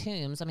were in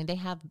tombs. I mean, they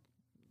have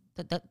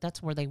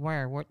that's where they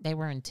were. They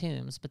were in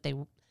tombs, but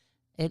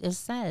it is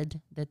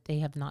said that they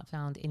have not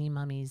found any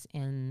mummies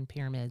in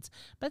pyramids.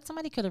 But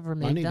somebody could have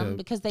removed need them to-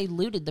 because they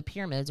looted the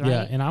pyramids, right?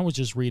 Yeah, and I was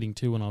just reading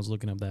too when I was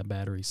looking up that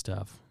battery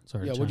stuff.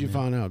 Sorry. Yeah, to what'd you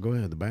chime in. find out? Go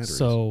ahead, the batteries.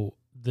 So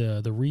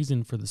the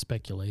reason for the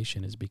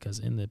speculation is because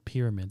in the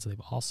pyramids they've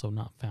also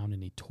not found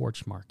any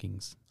torch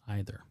markings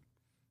either.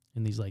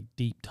 In these like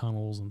deep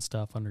tunnels and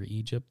stuff under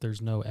Egypt, there's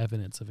no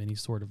evidence of any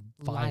sort of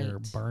fire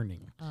Light.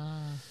 burning.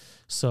 Ah.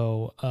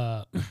 So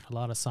a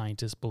lot of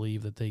scientists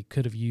believe that they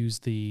could have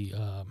used the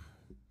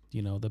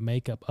the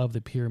makeup of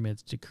the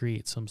pyramids to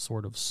create some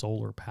sort of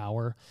solar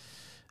power.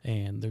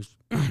 And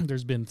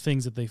there's been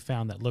things that they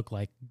found that look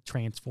like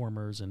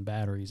transformers and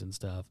batteries and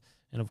stuff.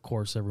 And of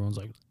course, everyone's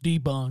like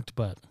debunked.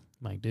 But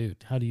I'm like,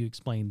 dude, how do you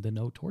explain the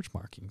no torch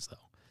markings though?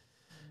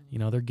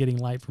 They're getting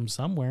light from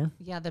somewhere.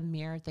 Yeah, the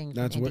mirror thing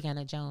That's from what-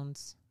 Indiana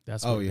Jones.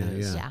 That's Oh, what yeah, it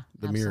is. Yeah,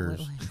 the mirrors.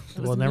 absolutely. It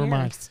Well, was never mind.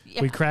 mirrors.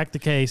 Yeah. We cracked the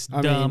case.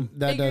 I Dumb. mean,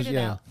 that Figured does, it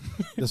yeah. out.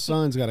 The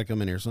sun's got to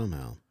come in here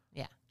somehow.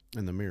 Yeah.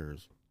 And the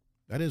mirrors.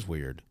 That is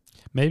weird.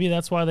 Maybe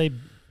that's why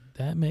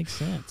that makes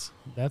sense.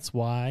 That's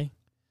why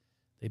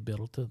they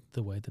built it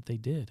the way that they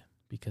did,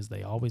 because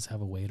they always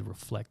have a way to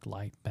reflect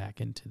light back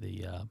into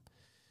the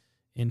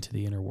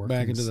inner workings.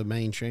 Back into the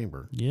main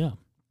chamber. Yeah.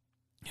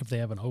 If they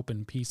have an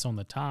open piece on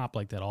the top,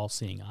 like that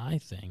all-seeing eye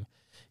thing,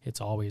 it's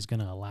always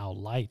going to allow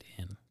light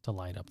in to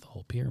light up the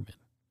whole pyramid.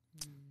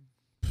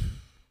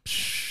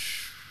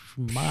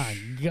 My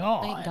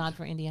God. Thank God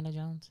for Indiana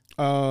Jones.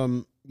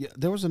 Yeah,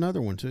 there was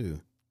another one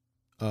too.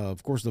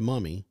 Of course, the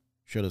Mummy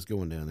showed us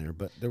going down there,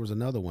 but there was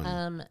another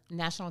one.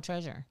 National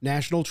Treasure.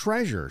 National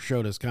Treasure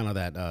showed us kind of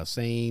that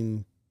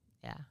same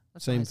Yeah.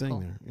 that's same always thing cool.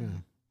 there. Yeah.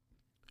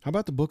 How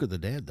about the Book of the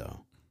Dead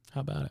though?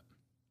 How about it?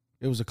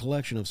 It was a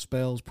collection of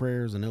spells,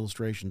 prayers, and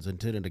illustrations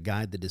intended to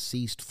guide the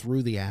deceased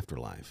through the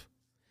afterlife.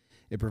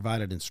 It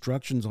provided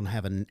instructions on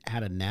how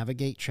to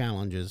navigate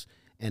challenges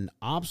and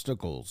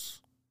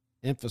obstacles,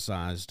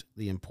 emphasized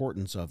the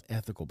importance of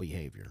ethical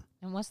behavior.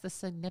 And what's the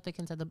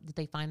significance of did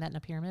they find that in a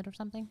pyramid or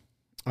something?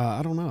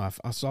 I don't know.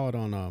 I saw it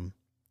on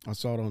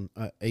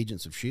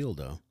Agents of S.H.I.E.L.D.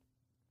 though.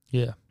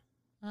 Yeah.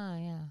 Oh,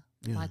 yeah.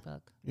 Yeah. Black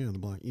Book. Yeah,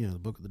 the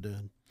Book of the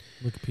Dead.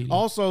 Wikipedia.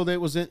 Also, it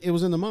was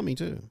in the Mummy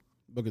too.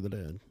 Book of the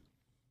Dead.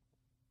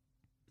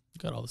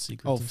 Got all the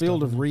secrets. Oh, and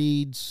Field stuff of in there.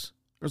 Reeds.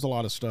 There's a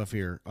lot of stuff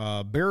here.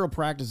 Burial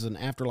practices and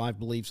afterlife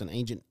beliefs in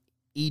ancient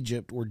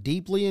Egypt were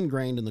deeply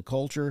ingrained in the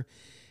culture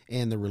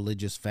and the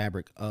religious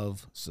fabric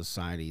of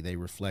society. They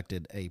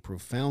reflected a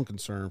profound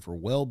concern for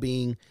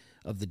well-being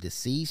of the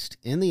deceased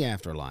in the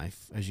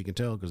afterlife, as you can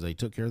tell because they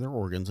took care of their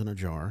organs in a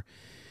jar,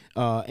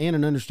 and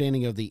an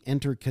understanding of the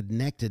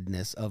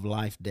interconnectedness of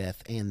life,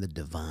 death, and the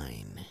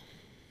divine.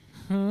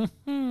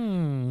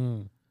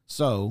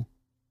 So,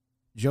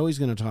 Joey's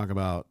going to talk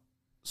about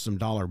some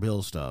dollar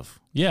bill stuff.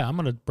 Yeah, I'm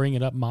gonna bring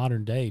it up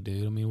modern day,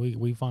 dude. I mean,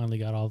 we finally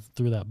got all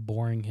through that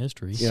boring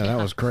history. Yeah, that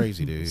was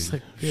crazy, dude. It's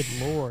like, good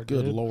Lord,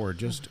 Good dude. Lord.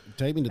 Just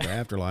take me to the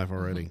afterlife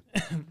already.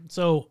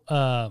 So,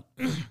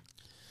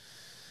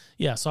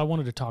 yeah, so I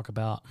wanted to talk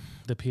about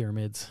the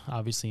pyramids,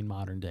 obviously in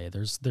modern day.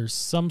 There's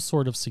some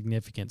sort of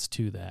significance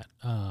to that.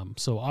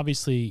 So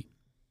obviously,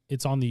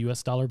 it's on the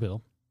U.S. dollar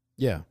bill.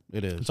 Yeah,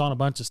 it is. It's on a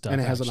bunch of stuff.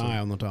 And it has actually. an eye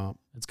on the top.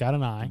 It's got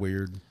an eye.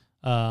 Weird.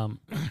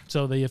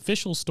 So the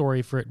official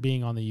story for it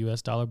being on the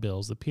U.S. dollar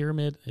bills, the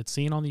pyramid, it's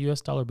seen on the U.S.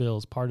 dollar bill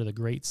as part of the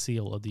Great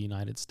Seal of the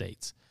United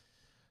States.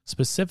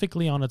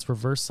 Specifically on its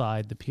reverse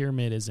side, the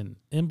pyramid is an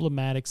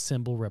emblematic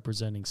symbol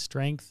representing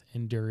strength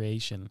and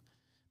duration.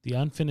 The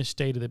unfinished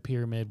state of the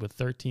pyramid with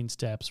 13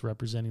 steps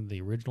representing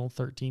the original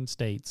 13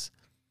 states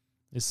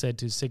is said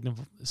to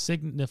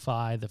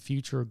signify the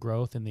future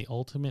growth and the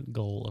ultimate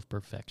goal of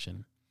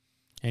perfection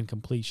and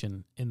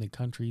completion in the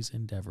country's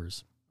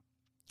endeavors.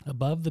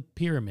 Above the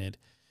pyramid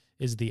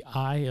is the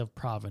Eye of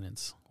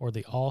Providence, or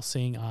the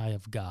all-seeing eye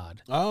of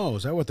God. Oh,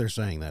 is that what they're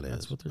saying that is?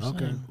 That's what they're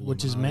saying,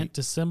 which is meant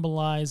to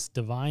symbolize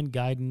divine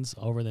guidance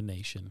over the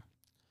nation.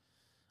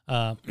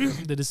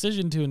 The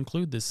decision to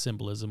include this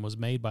symbolism was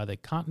made by the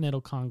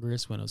Continental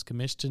Congress when it was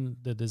commissioned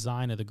the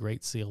design of the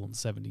Great Seal in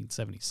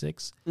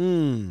 1776,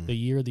 the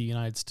year the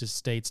United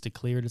States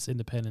declared its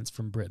independence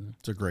from Britain.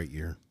 It's a great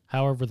year.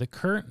 However, the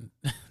current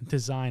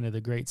design of the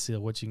Great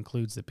Seal, which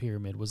includes the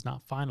pyramid, was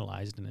not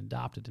finalized and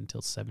adopted until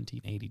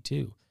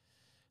 1782.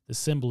 The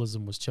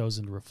symbolism was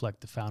chosen to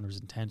reflect the founders'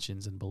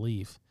 intentions and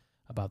belief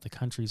about the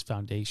country's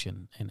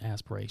foundation and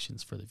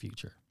aspirations for the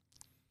future.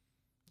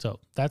 So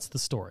that's the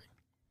story.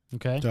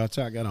 Okay? So that's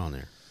how I got on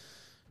there.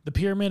 The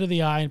Pyramid of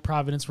the Eye and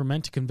Providence were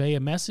meant to convey a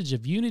message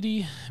of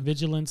unity,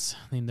 vigilance,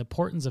 and the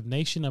importance of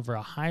nation over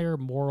a higher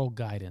moral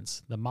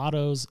guidance. The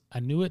mottos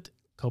Annuit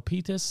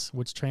Copitis,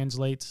 which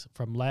translates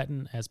from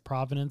Latin as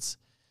Providence,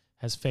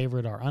 has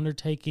favored our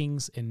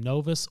undertakings, and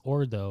Novus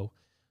Ordo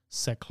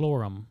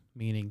Seclorum,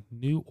 meaning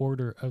New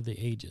Order of the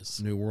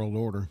Ages. New World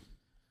Order.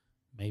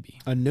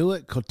 Maybe.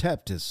 Annuit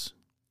Coeptis.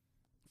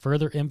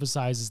 Further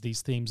emphasizes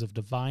these themes of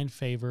divine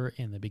favor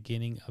and the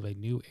beginning of a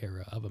new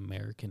era of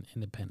American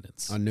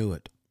independence. I knew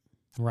it.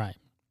 Right.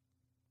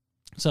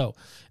 So,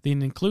 the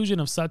inclusion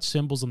of such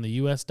symbols on the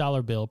U.S.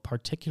 dollar bill,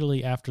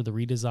 particularly after the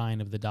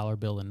redesign of the dollar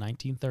bill in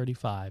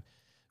 1935,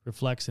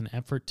 reflects an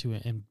effort to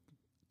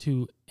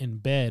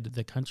embed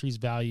the country's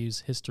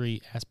values,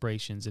 history,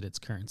 aspirations in its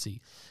currency,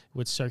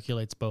 which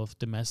circulates both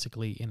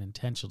domestically and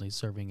intentionally,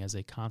 serving as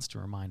a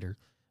constant reminder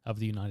of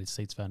the United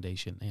States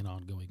Foundation and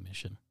ongoing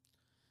mission.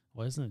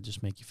 Why doesn't it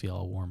just make you feel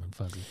all warm and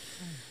fuzzy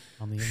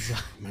on the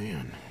inside?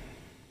 Man.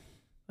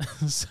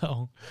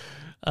 So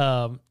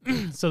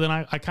then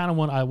I kind of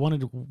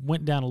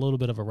went down a little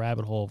bit of a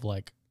rabbit hole of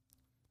like,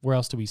 where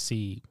else do we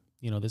see,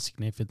 the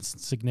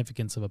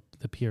significance of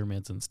the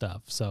pyramids and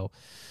stuff. So,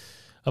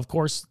 of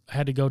course, I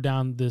had to go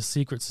down the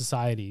secret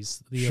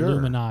societies, the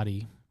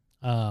Illuminati,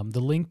 the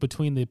link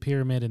between the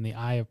pyramid and the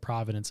Eye of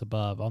Providence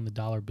above on the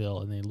dollar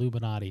bill and the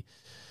Illuminati.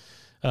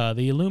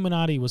 The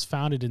Illuminati was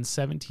founded in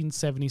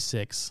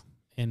 1776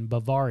 in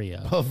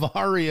Bavaria.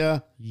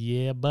 Bavaria.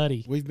 Yeah,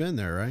 buddy. We've been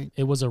there, right?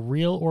 It was a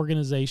real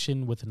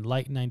organization with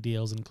enlightened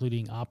ideals,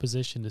 including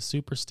opposition to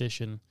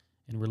superstition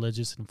and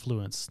religious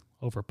influence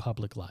over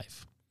public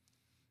life.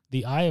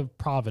 The Eye of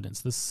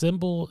Providence, the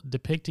symbol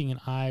depicting an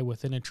eye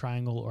within a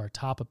triangle or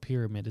atop a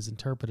pyramid, is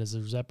interpreted as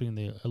representing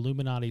the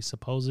Illuminati's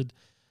supposed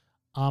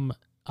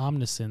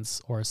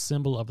omniscience, or a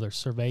symbol of their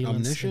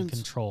surveillance and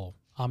control.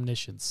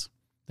 Omniscience.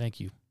 Thank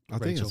you. I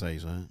think that's how you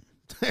say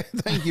it.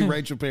 Thank you,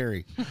 Rachel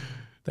Perry.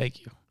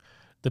 Thank you.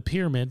 The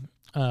pyramid,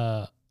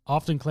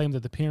 often claim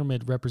that the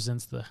pyramid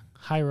represents the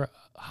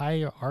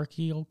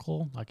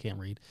hierarchical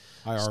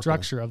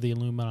structure of the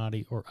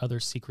Illuminati or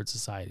other secret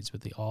societies,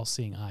 with the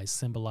all-seeing eyes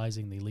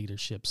symbolizing the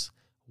leadership's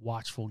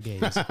watchful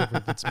gaze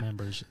over its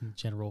members in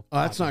general.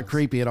 That's not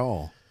creepy at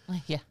all.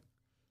 Yeah.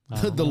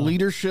 The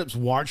leadership's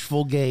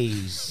watchful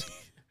gaze.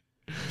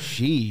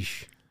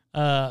 Sheesh.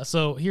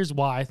 So here's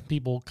why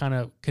people kind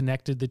of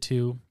connected the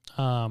two.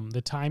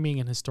 The timing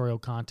and historical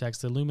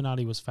context. The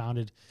Illuminati was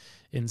founded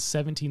in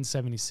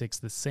 1776,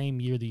 the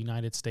same year the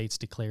United States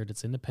declared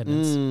its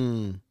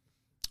independence.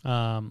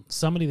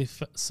 Some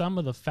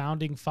of the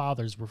founding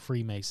fathers were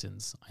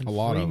Freemasons, and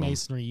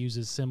Freemasonry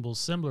uses symbols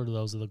similar to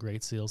those of the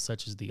Great Seal,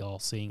 such as the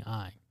all-seeing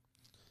eye.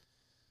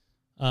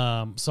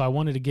 So I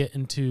wanted to get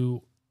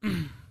into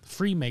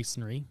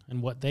Freemasonry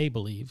and what they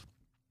believe.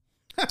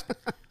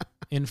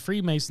 In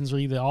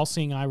Freemasonry, the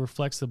all-seeing eye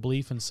reflects the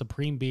belief in a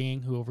supreme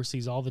being who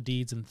oversees all the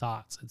deeds and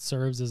thoughts. It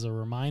serves as a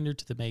reminder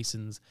to the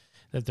Masons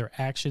that their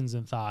actions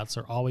and thoughts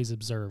are always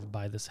observed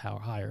by this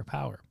higher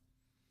power.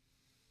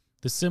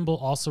 The symbol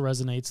also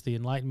resonates the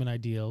Enlightenment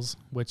ideals,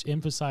 which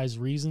emphasize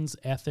reasons,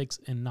 ethics,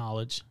 and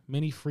knowledge.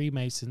 Many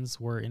Freemasons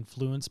were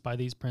influenced by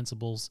these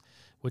principles,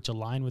 which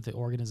align with the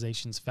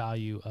organization's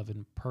value of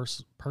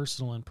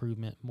personal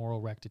improvement,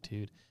 moral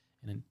rectitude,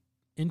 and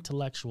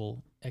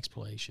intellectual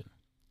exploration.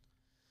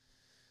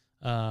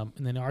 And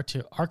then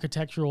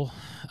architectural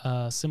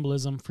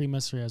symbolism.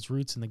 Freemasonry has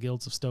roots in the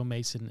guilds of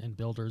stonemason and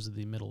builders of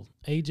the Middle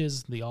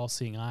Ages. The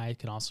all-seeing eye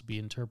can also be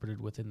interpreted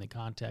within the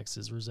context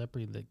as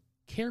representing the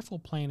careful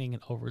planning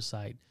and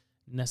oversight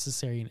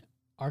necessary in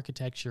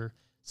architecture,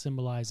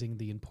 symbolizing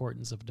the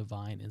importance of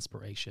divine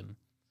inspiration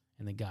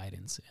and the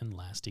guidance in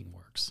lasting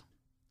works.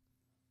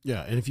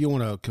 Yeah, and if you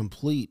want a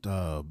complete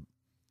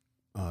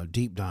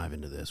deep dive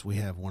into this, we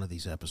have one of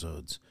these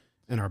episodes,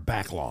 and our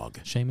backlog.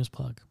 Shameless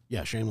plug.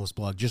 Yeah, shameless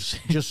plug. Just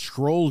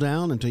scroll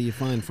down until you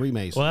find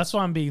Freemasons. Well, that's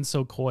why I'm being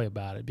so coy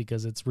about it,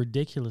 because it's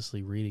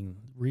ridiculously reading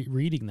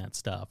that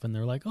stuff, and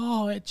they're like,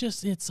 "Oh,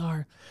 it's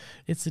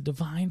a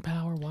divine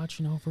power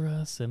watching over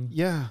us," and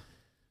yeah,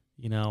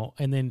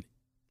 and then,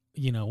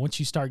 once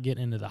you start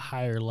getting into the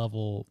higher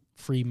level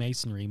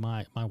Freemasonry,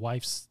 my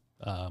wife's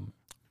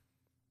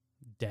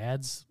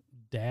dad's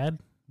dad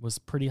was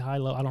pretty high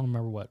level. I don't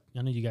remember what.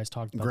 I know you guys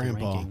talked about Grandpa.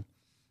 the ranking.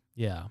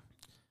 Yeah,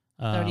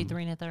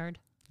 33 and a third.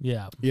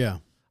 Yeah, yeah.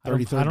 I don't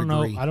degree.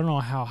 know. I don't know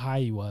how high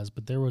he was,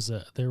 but there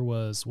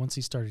was once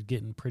he started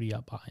getting pretty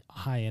up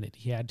high in it,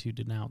 he had to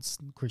denounce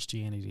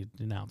Christianity,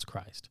 denounce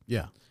Christ.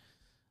 Yeah.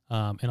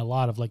 And a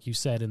lot of, like you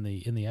said in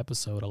the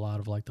episode, a lot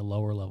of like the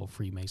lower level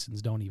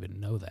Freemasons don't even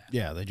know that.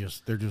 Yeah, they're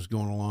just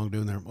going along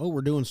doing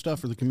we're doing stuff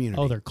for the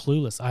community. Oh, they're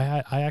clueless.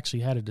 I actually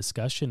had a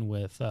discussion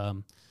with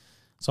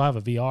so I have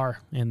a VR,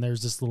 and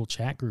there's this little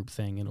chat group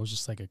thing, and it was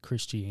just like a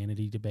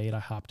Christianity debate. I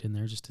hopped in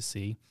there just to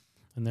see,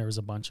 and there was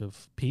a bunch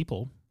of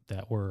people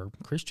that were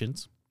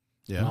Christians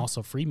and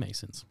also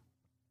Freemasons.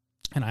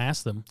 And I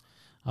asked them,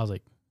 I was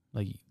like,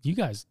 you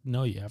guys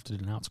know you have to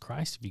denounce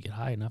Christ if you get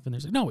high enough. And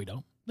they're like, no, we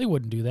don't. They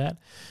wouldn't do that.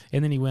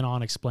 And then he went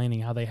on explaining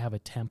how they have a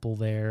temple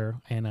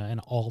there and an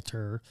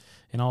altar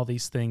and all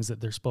these things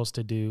that they're supposed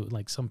to do.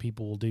 Like some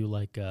people will do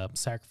like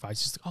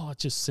sacrifice. Just,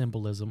 it's just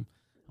symbolism.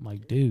 I'm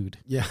like, dude,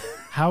 yeah.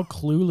 How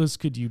clueless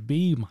could you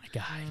be, my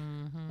guy?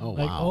 Mm-hmm. Oh,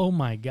 like, wow. Oh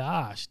my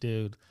gosh,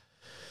 dude.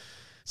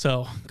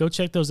 So go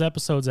check those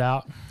episodes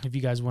out if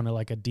you guys want to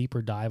like a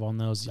deeper dive on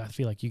those. I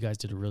feel like you guys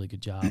did a really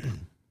good job.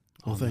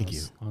 Well, thank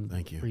you. On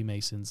Thank you.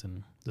 Freemasons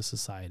and the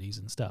societies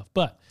and stuff.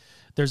 But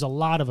there's a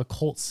lot of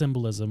occult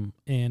symbolism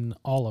in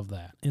all of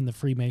that. In the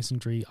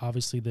Freemasonry,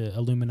 obviously the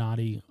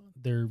Illuminati,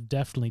 they're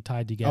definitely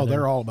tied together. Oh,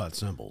 they're all about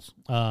symbols.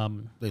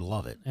 They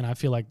love it. And I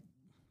feel like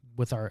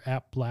with our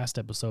last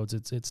episodes,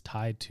 it's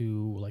tied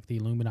to like the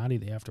Illuminati.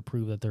 They have to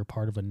prove that they're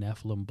part of a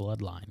Nephilim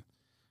bloodline.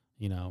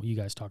 You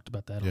guys talked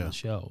about that on the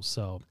show.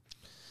 So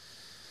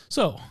keep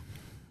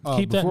that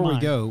in before mind.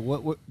 we go,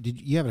 what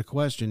did you have a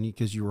question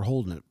because you were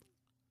holding it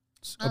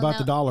about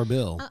the dollar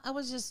bill? I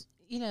was just,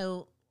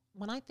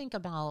 when I think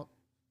about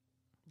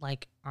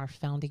like our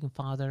founding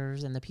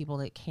fathers and the people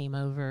that came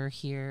over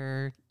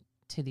here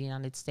to the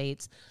United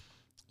States,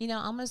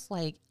 almost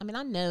like,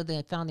 I know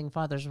the founding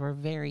fathers were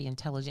very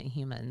intelligent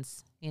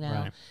humans,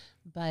 Right.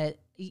 but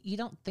you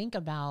don't think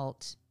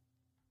about,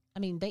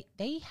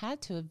 they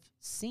had to have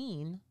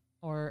seen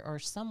or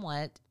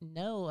somewhat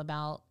know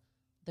about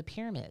the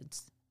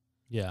pyramids.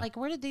 Yeah. Like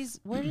where did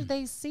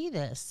they see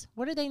this?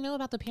 Where did they know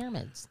about the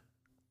pyramids?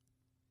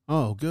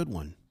 Oh, good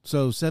one.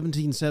 So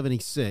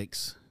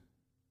 1776,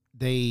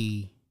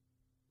 they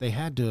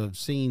had to have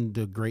seen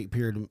the Great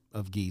Pyramid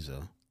of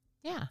Giza.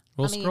 Yeah.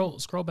 Well,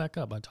 scroll back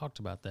up. I talked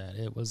about that.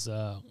 It was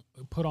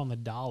put on the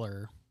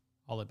dollar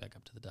all the way back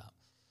up to the top.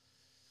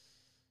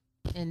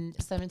 In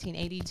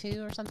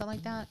 1782 or something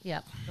like that?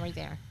 Yep, right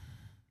there.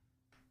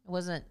 It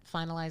wasn't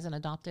finalized and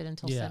adopted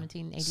until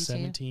 1782?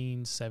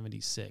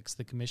 1776.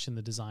 They commissioned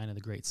the design of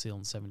the Great Seal in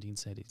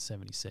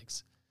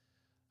 1776.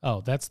 Oh,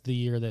 that's the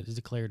year that it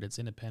declared its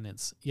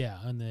independence. Yeah,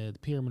 and the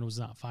pyramid was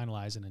not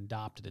finalized and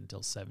adopted until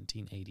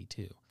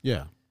 1782.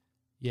 Yeah.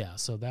 Yeah,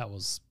 so that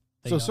was...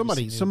 So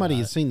somebody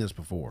has seen this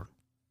before.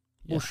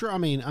 Yeah. Well, sure. I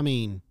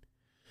mean,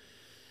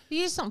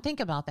 You just don't think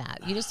about that.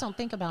 You just don't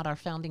think about our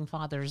founding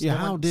fathers. yeah.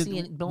 Wasn't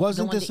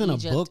going this to in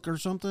Egypt. a book or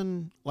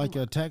something, like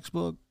a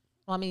textbook?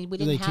 Well, we Did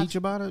didn't they have teach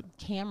about it?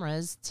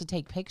 cameras to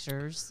take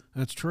pictures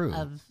That's true.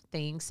 of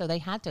things, so they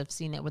had to have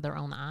seen it with their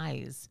own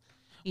eyes.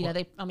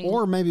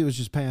 Or maybe it was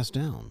just passed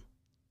down.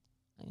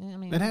 I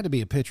mean, It had to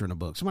be a picture in a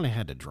book. Somebody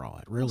had to draw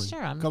it. Really? sure.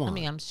 Come on.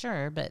 I'm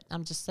sure, but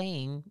I'm just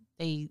saying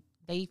they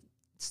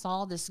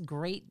saw this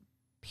great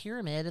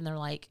pyramid and they're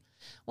like,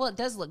 well, it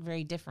does look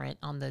very different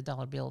on the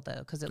dollar bill though,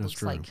 because it That's looks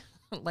true.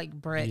 like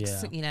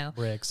bricks,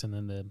 bricks, and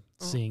then the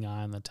seeing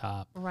eye on the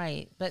top.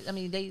 Right. But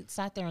they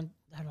sat there and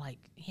they're like,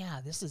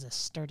 yeah, this is a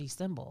sturdy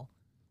symbol.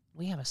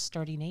 We have a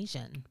sturdy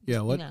nation.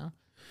 Yeah, what?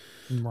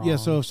 Wrong. Yeah,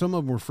 so if some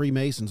of them were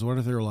Freemasons, what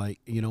if they're like,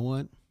 you know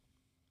what?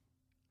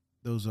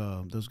 Those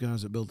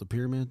guys that built the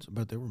pyramids, I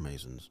bet they were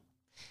Masons.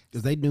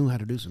 Because they knew how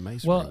to do some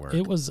masonry work.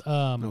 It was...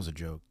 that was a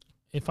joke.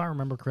 if I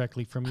remember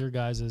correctly from your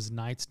guys'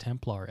 Knights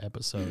Templar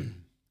episode,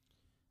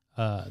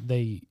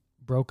 they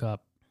broke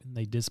up and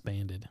they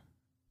disbanded.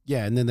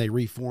 Yeah, and then they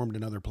reformed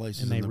in other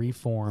places. And they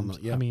reformed.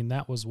 yeah. I mean,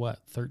 that was what,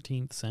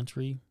 13th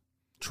century?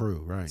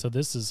 True, right. So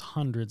this is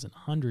hundreds and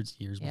hundreds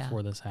of years Yeah.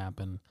 before this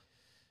happened.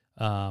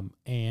 And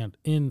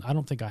I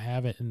don't think I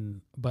have it,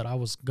 but I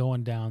was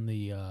going down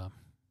the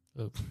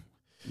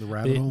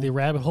rabbit hole? the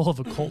rabbit hole of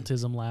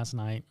occultism last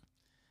night,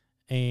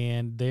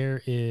 and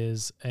there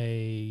is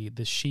the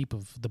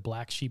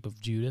black sheep of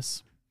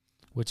Judas,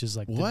 which is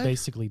like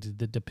basically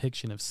the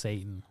depiction of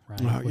Satan,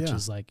 right? Which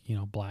is like,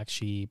 black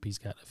sheep. He's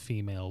got a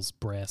female's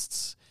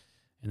breasts,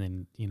 and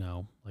then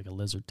like a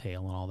lizard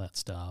tail and all that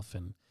stuff.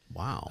 And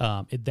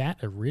wow, that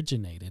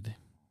originated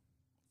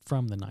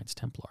from the Knights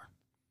Templar.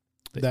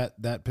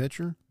 That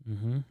picture?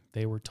 Mm-hmm.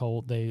 They were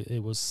told,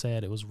 it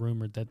was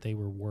rumored that they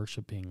were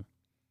worshiping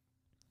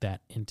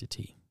that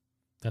entity.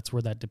 That's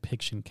where that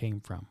depiction came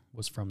from,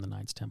 was from the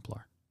Knights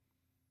Templar.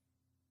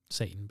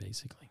 Satan,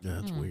 basically. Yeah,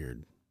 that's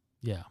weird.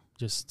 Yeah,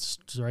 just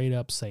straight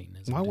up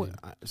Satanism. Why dude. would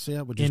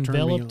that would just turn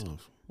me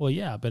off? Well,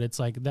 yeah, but it's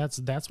like that's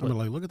what I'm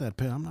like, look at that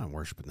pit. I'm not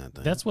worshiping that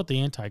thing. that's what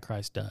the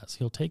Antichrist does.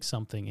 He'll take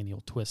something and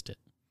he'll twist it.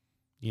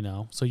 You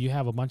know, so you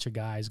have a bunch of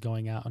guys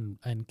going out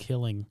and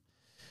killing,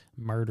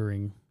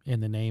 murdering in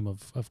the name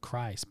of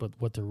Christ, but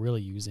what they're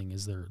really using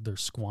is they're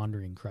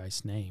squandering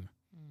Christ's name.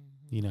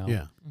 You know,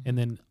 Yeah. and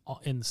then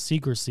in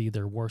secrecy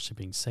they're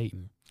worshiping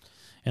Satan,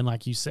 and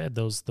like you said,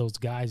 those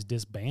guys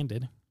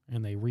disbanded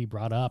and they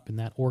re-brought up, and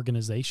that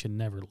organization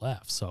never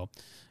left. So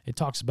it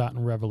talks about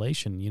in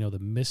Revelation, you know, the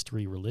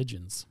mystery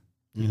religions,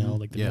 you know,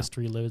 like the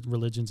mystery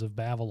religions of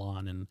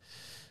Babylon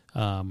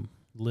and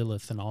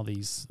Lilith and all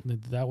these.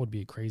 That would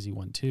be a crazy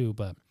one too.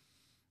 But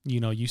you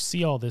know, you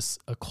see all this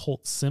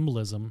occult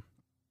symbolism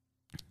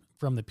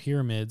from the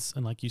pyramids,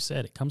 and like you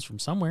said, it comes from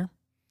somewhere.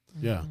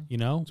 Yeah. You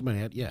know, Somebody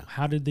had,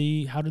 how did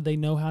they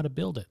know how to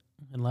build it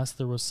unless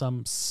there was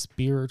some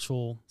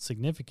spiritual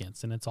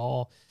significance? And it's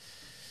all,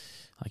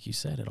 like you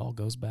said, it all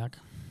goes back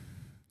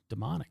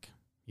demonic.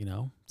 You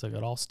know, it's like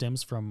it all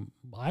stems from,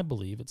 I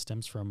believe it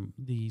stems from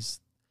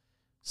these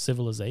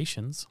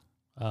civilizations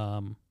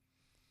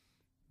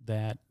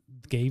that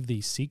gave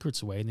these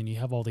secrets away. And then you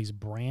have all these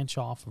branch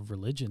off of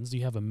religions.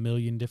 You have a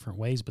million different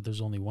ways, but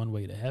there's only one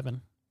way to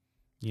heaven,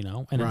 you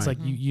know? And it's Right.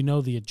 like, you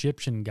know, the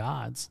Egyptian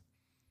gods,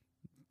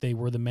 they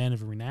were the men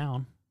of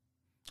renown.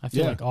 I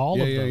feel like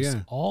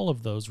all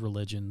of those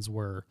religions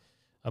were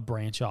a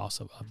branch off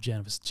of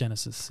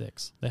Genesis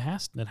 6. That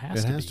has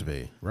to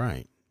be.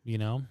 Right. You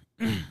know?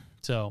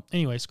 So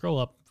anyway, scroll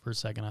up for a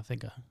second. I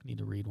think I need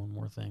to read one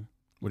more thing.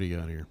 What do you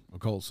got here?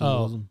 Occult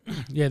symbolism?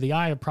 Yeah, the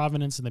Eye of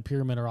Providence and the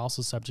pyramid are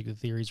also subject to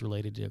theories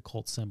related to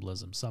occult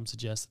symbolism. Some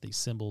suggest that these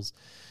symbols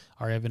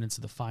are evidence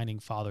of the Founding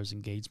Fathers'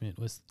 engagement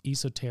with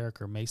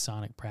esoteric or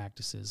Masonic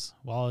practices.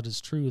 While it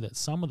is true that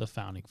some of the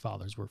Founding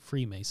Fathers were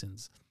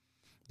Freemasons,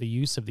 the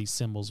use of these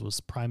symbols was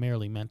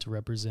primarily meant to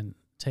represent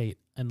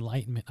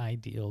Enlightenment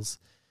ideals,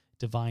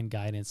 divine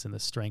guidance, and the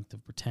strength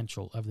of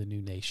potential of the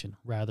new nation,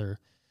 rather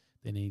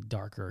than any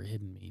darker or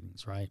hidden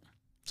meanings, right?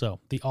 So,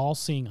 the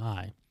all-seeing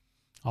eye,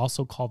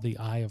 also called the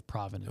Eye of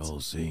Providence,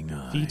 All-seeing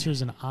eye.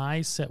 features an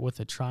eye set with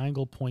a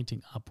triangle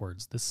pointing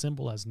upwards. The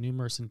symbol has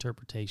numerous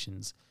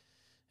interpretations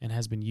and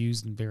has been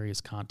used in various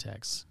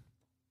contexts.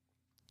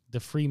 The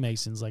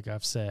Freemasons, like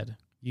I've said,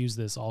 use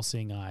this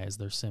all-seeing eye as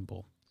their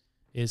symbol.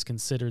 It is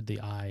considered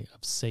the eye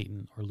of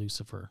Satan or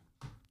Lucifer.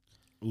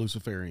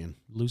 Luciferian.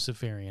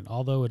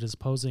 Although it is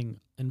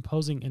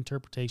imposing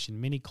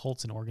interpretation, many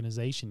cults and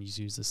organizations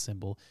use this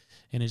symbol,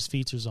 and its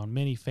features on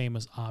many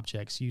famous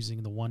objects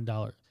using the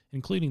 $1,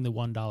 including the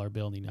 $1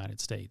 bill in the United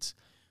States.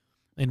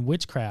 In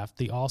witchcraft,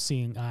 the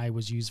all-seeing eye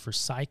was used for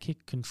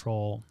psychic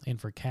control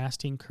and for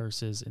casting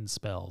curses and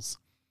spells.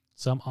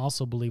 Some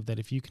also believe that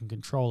if you can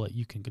control it,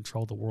 you can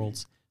control the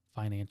world's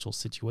financial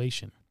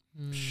situation.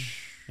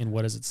 And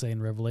what does it say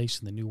in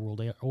Revelation, the New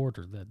World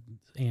Order, that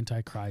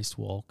Antichrist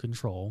will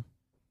control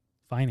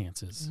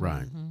finances?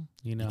 Right.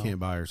 You know, You can't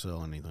buy or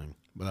sell anything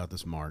without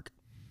this mark.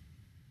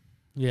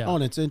 yeah. Oh,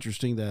 and it's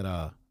interesting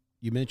that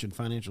you mentioned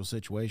financial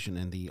situation,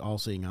 and the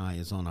all-seeing eye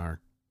is on our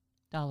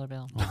 $1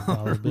 bill.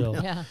 Dollar bill.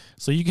 Yeah.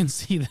 So you can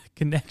see the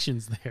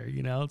connections there,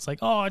 you know. It's like,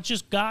 oh, it's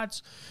just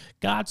God's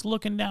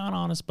looking down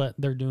on us, but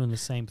they're doing the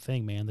same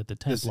thing, man, that the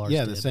Templars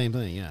did. the same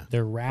thing, yeah.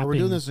 They're Oh, wrapping. we're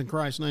doing this in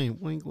Christ's name.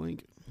 Wink,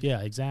 wink.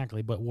 Yeah,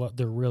 exactly. But what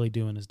they're really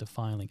doing is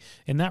defiling.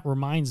 And that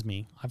reminds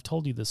me, I've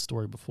told you this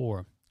story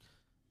before,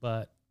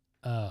 but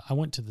I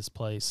went to this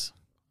place.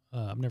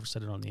 I've never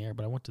said it on the air,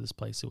 but I went to this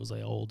place. It was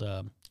a old,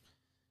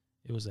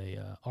 it was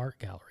a art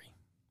gallery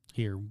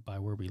here by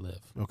where we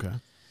live. Okay.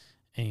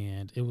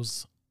 And I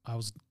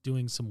was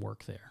doing some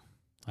work there.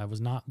 I was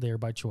not there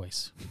by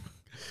choice,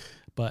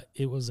 but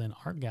it was an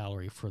art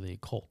gallery for the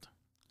occult.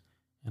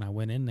 And I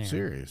went in there.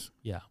 Serious?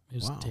 Yeah, it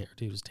was Wow. dude,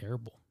 it was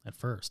terrible at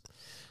first.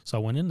 So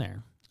I went in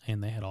there,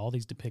 and they had all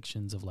these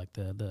depictions of like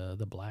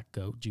the black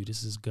goat,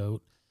 Judas's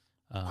goat.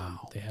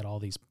 They had all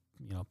these,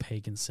 you know,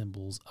 pagan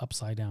symbols,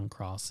 upside down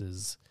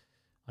crosses,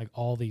 like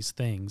all these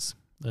things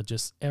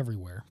just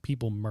everywhere.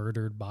 People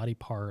murdered, body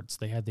parts.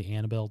 They had the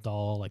Annabelle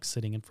doll like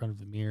sitting in front of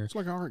the mirror. It's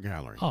like an art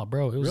gallery. Oh,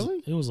 bro, it was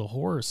Really? it was a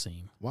horror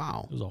scene.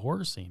 Wow. It was a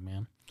horror scene,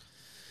 man.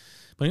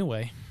 But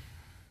anyway,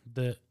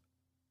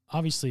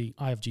 obviously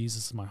I have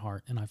Jesus in my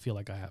heart, and I feel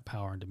like I have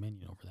power and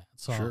dominion over that.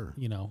 So, Sure.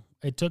 you know,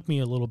 it took me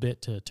a little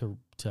bit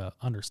to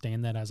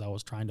understand that as I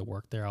was trying to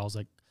work there. I was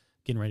like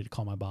getting ready to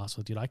call my boss,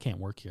 like, dude, I can't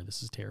work here.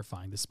 This is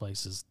terrifying. This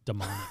place is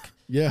demonic.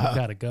 Yeah. I've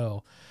got to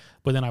go.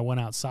 But then I went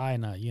outside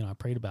and I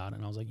prayed about it,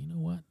 and I was like, you know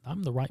what?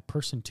 I'm the right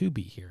person to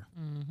be here.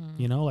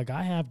 You know, like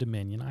I have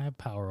dominion. I have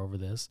power over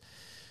this.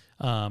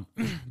 But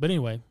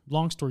anyway,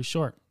 long story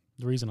short,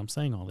 the reason I'm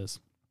saying all this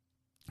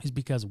is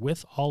because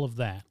with all of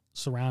that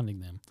surrounding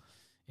them,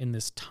 in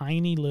this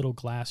tiny little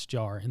glass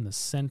jar in the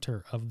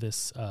center of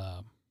this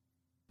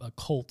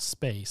occult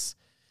space,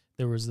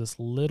 there was this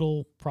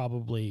little,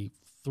 probably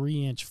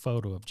 3-inch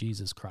photo of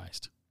Jesus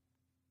Christ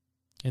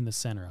in the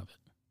center of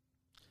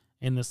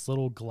it, in this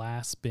little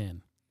glass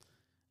bin.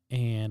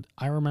 And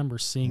I remember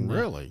seeing that.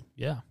 Really?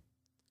 Yeah.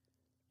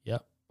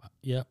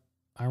 Yep.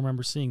 I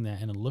remember seeing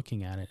that and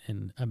looking at it,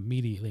 and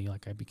immediately,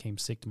 like, I became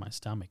sick to my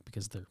stomach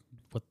because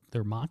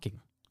they're mocking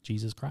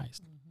Jesus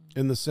Christ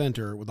In the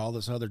center with all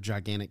this other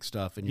gigantic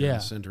stuff, and you're in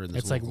the center in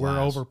this it's like little we're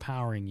glass.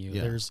 overpowering you.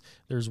 Yeah.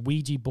 There's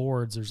Ouija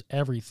boards, there's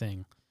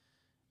everything,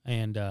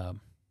 and and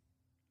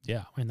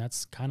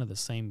that's kind of the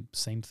same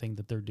thing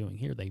that they're doing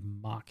here. They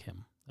mock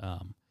him.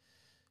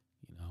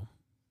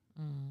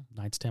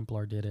 Knights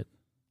Templar did it.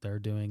 They're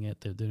doing it.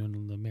 They're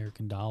doing the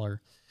American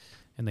dollar,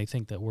 and they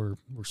think that we're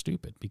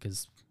stupid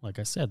because, like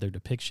I said, their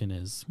depiction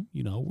is,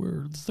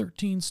 we're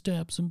 13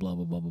 steps and blah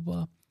blah blah blah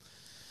blah.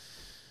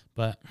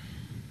 But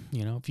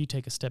if you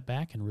take a step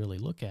back and really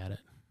look at it,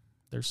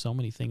 there's so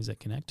many things that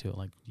connect to it,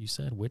 like you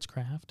said,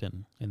 witchcraft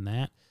and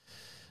that.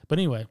 But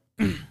anyway,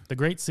 the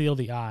Great Seal,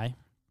 the eye,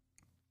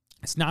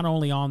 it's not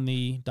only on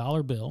the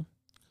dollar bill,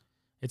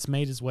 it's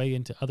made its way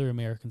into other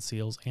American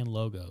seals and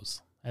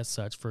logos. As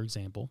such, for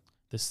example,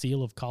 the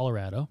Seal of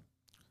Colorado.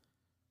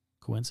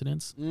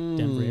 Coincidence?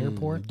 Denver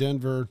Airport?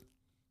 Denver.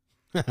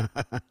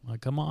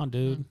 Like, come on,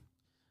 dude.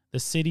 The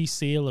City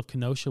Seal of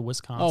Kenosha,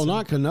 Wisconsin. Oh,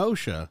 not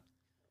Kenosha.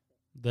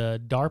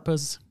 The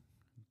DARPA's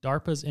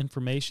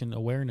Information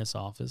Awareness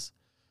Office.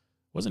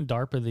 Wasn't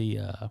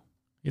DARPA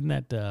isn't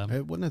that...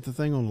 Hey, wasn't that the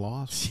thing on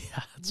Lost?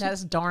 Yeah.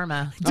 That's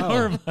Dharma.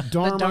 Dharma.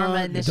 The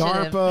Dharma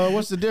Initiative. DARPA.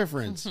 What's the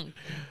difference?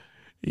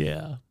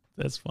 Yeah,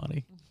 that's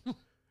funny.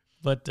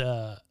 But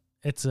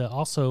it's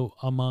also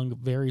among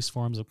various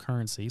forms of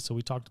currency. So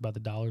we talked about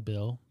the dollar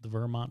bill, the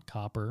Vermont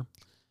copper,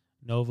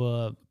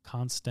 Nova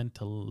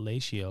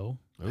Constellatio,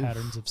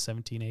 patterns of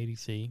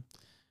 1783,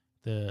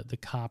 the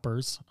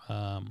coppers,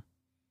 some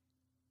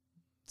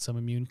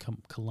immune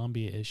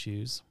Columbia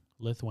issues,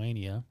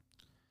 Lithuania.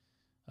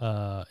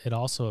 It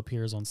also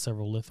appears on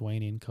several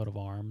Lithuanian coat of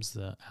arms,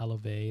 the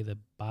Alave, the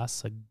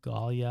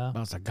Basagalia,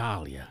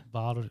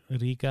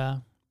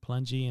 Valrica,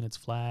 Plungy in its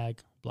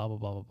flag, blah, blah,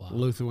 blah, blah, blah.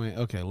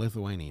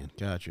 Lithuanian.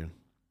 Gotcha.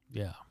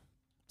 Yeah.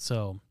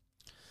 So,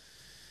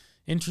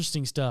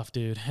 interesting stuff,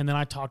 dude. And then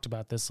I talked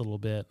about this a little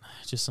bit,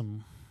 just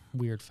some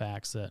weird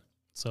facts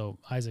so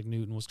Isaac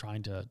Newton was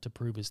trying to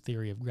prove his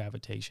theory of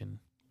gravitation,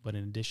 but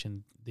in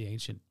addition, the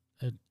ancient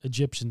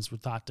Egyptians were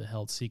thought to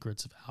held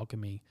secrets of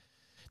alchemy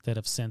that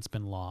have since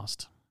been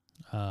lost.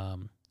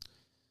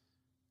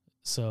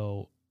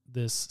 So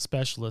this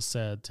specialist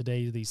said,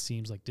 today these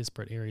seems like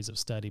disparate areas of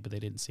study, but they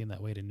didn't seem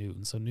that way to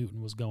Newton. So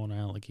Newton was going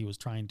around like he was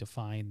trying to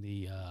find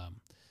the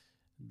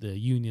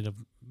unit of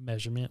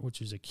measurement,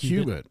 which is a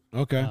cubit.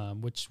 Okay.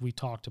 Which we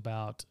talked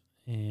about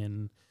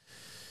in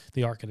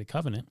the Ark of the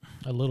Covenant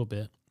a little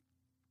bit.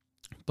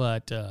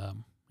 But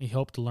he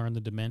hoped to learn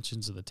the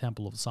dimensions of the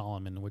Temple of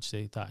Solomon, which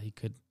they thought he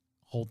could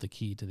hold the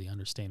key to the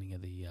understanding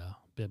of the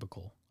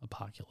biblical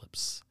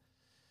apocalypse.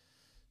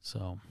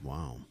 So,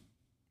 wow.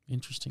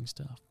 Interesting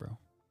stuff, bro.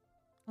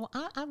 Well,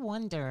 I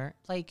wonder,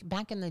 like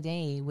back in the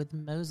day with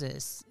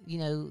Moses,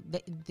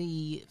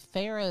 the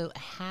Pharaoh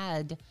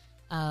had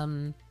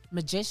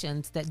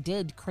magicians that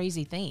did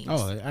crazy things.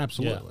 Oh,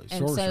 absolutely.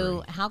 And Sorcery.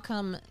 so how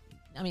come,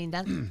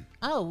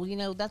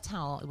 that's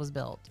how it was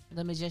built.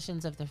 The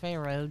magicians of the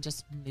Pharaoh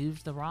just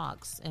moved the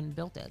rocks and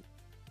built it.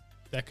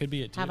 That could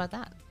be it, too. How about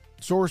that?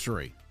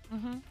 Sorcery.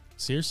 Mm-hmm.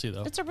 Seriously,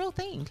 though. It's a real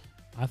thing.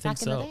 I think back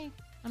so. in the day.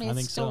 I it's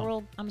think still so.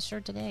 real, I'm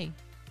sure, today.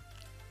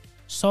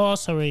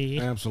 Sorcery.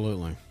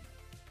 Absolutely.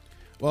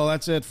 Well,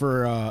 that's it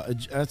for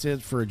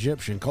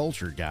Egyptian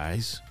culture,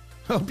 guys.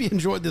 Hope you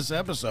enjoyed this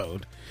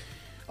episode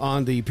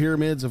on the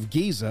pyramids of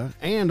Giza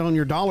and on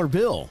your dollar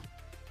bill.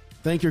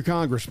 Thank your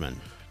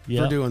congressman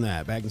for doing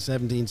that back in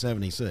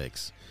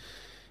 1776.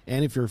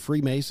 And if you're a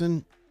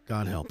Freemason,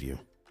 God help you.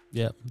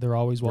 Yep, they're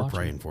always watching. We're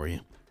praying for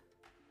you.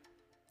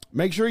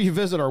 Make sure you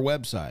visit our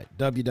website,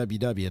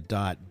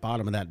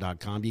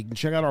 www.bottomofthat.com. You can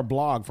check out our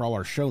blog for all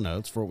our show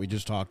notes for what we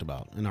just talked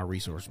about and our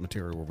resource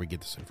material where we get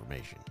this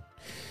information.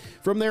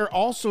 From there,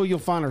 also, you'll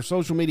find our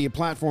social media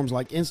platforms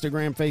like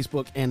Instagram,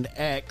 Facebook, and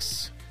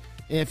X.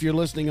 If you're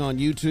listening on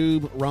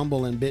YouTube,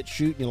 Rumble, and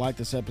BitChute, and you like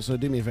this episode,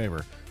 do me a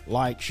favor.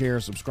 Like, share,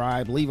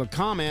 subscribe, leave a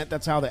comment.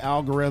 That's how the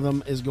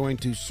algorithm is going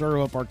to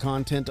serve up our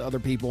content to other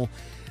people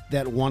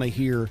that want to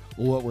hear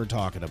what we're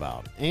talking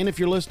about. And if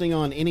you're listening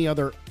on any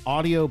other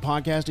audio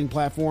podcasting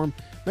platform,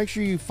 make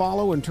sure you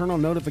follow and turn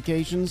on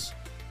notifications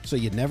so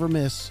you never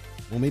miss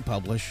when we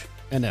publish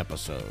an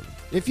episode.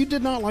 If you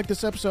did not like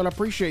this episode, I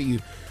appreciate you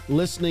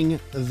listening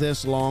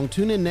this long.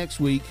 Tune in next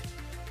week.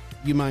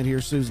 You might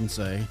hear Susan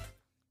say,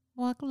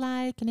 "Walk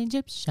like an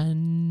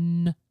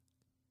Egyptian."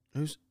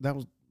 that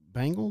was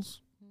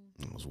Bangles?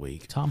 That was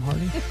weak. Tom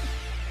Hardy.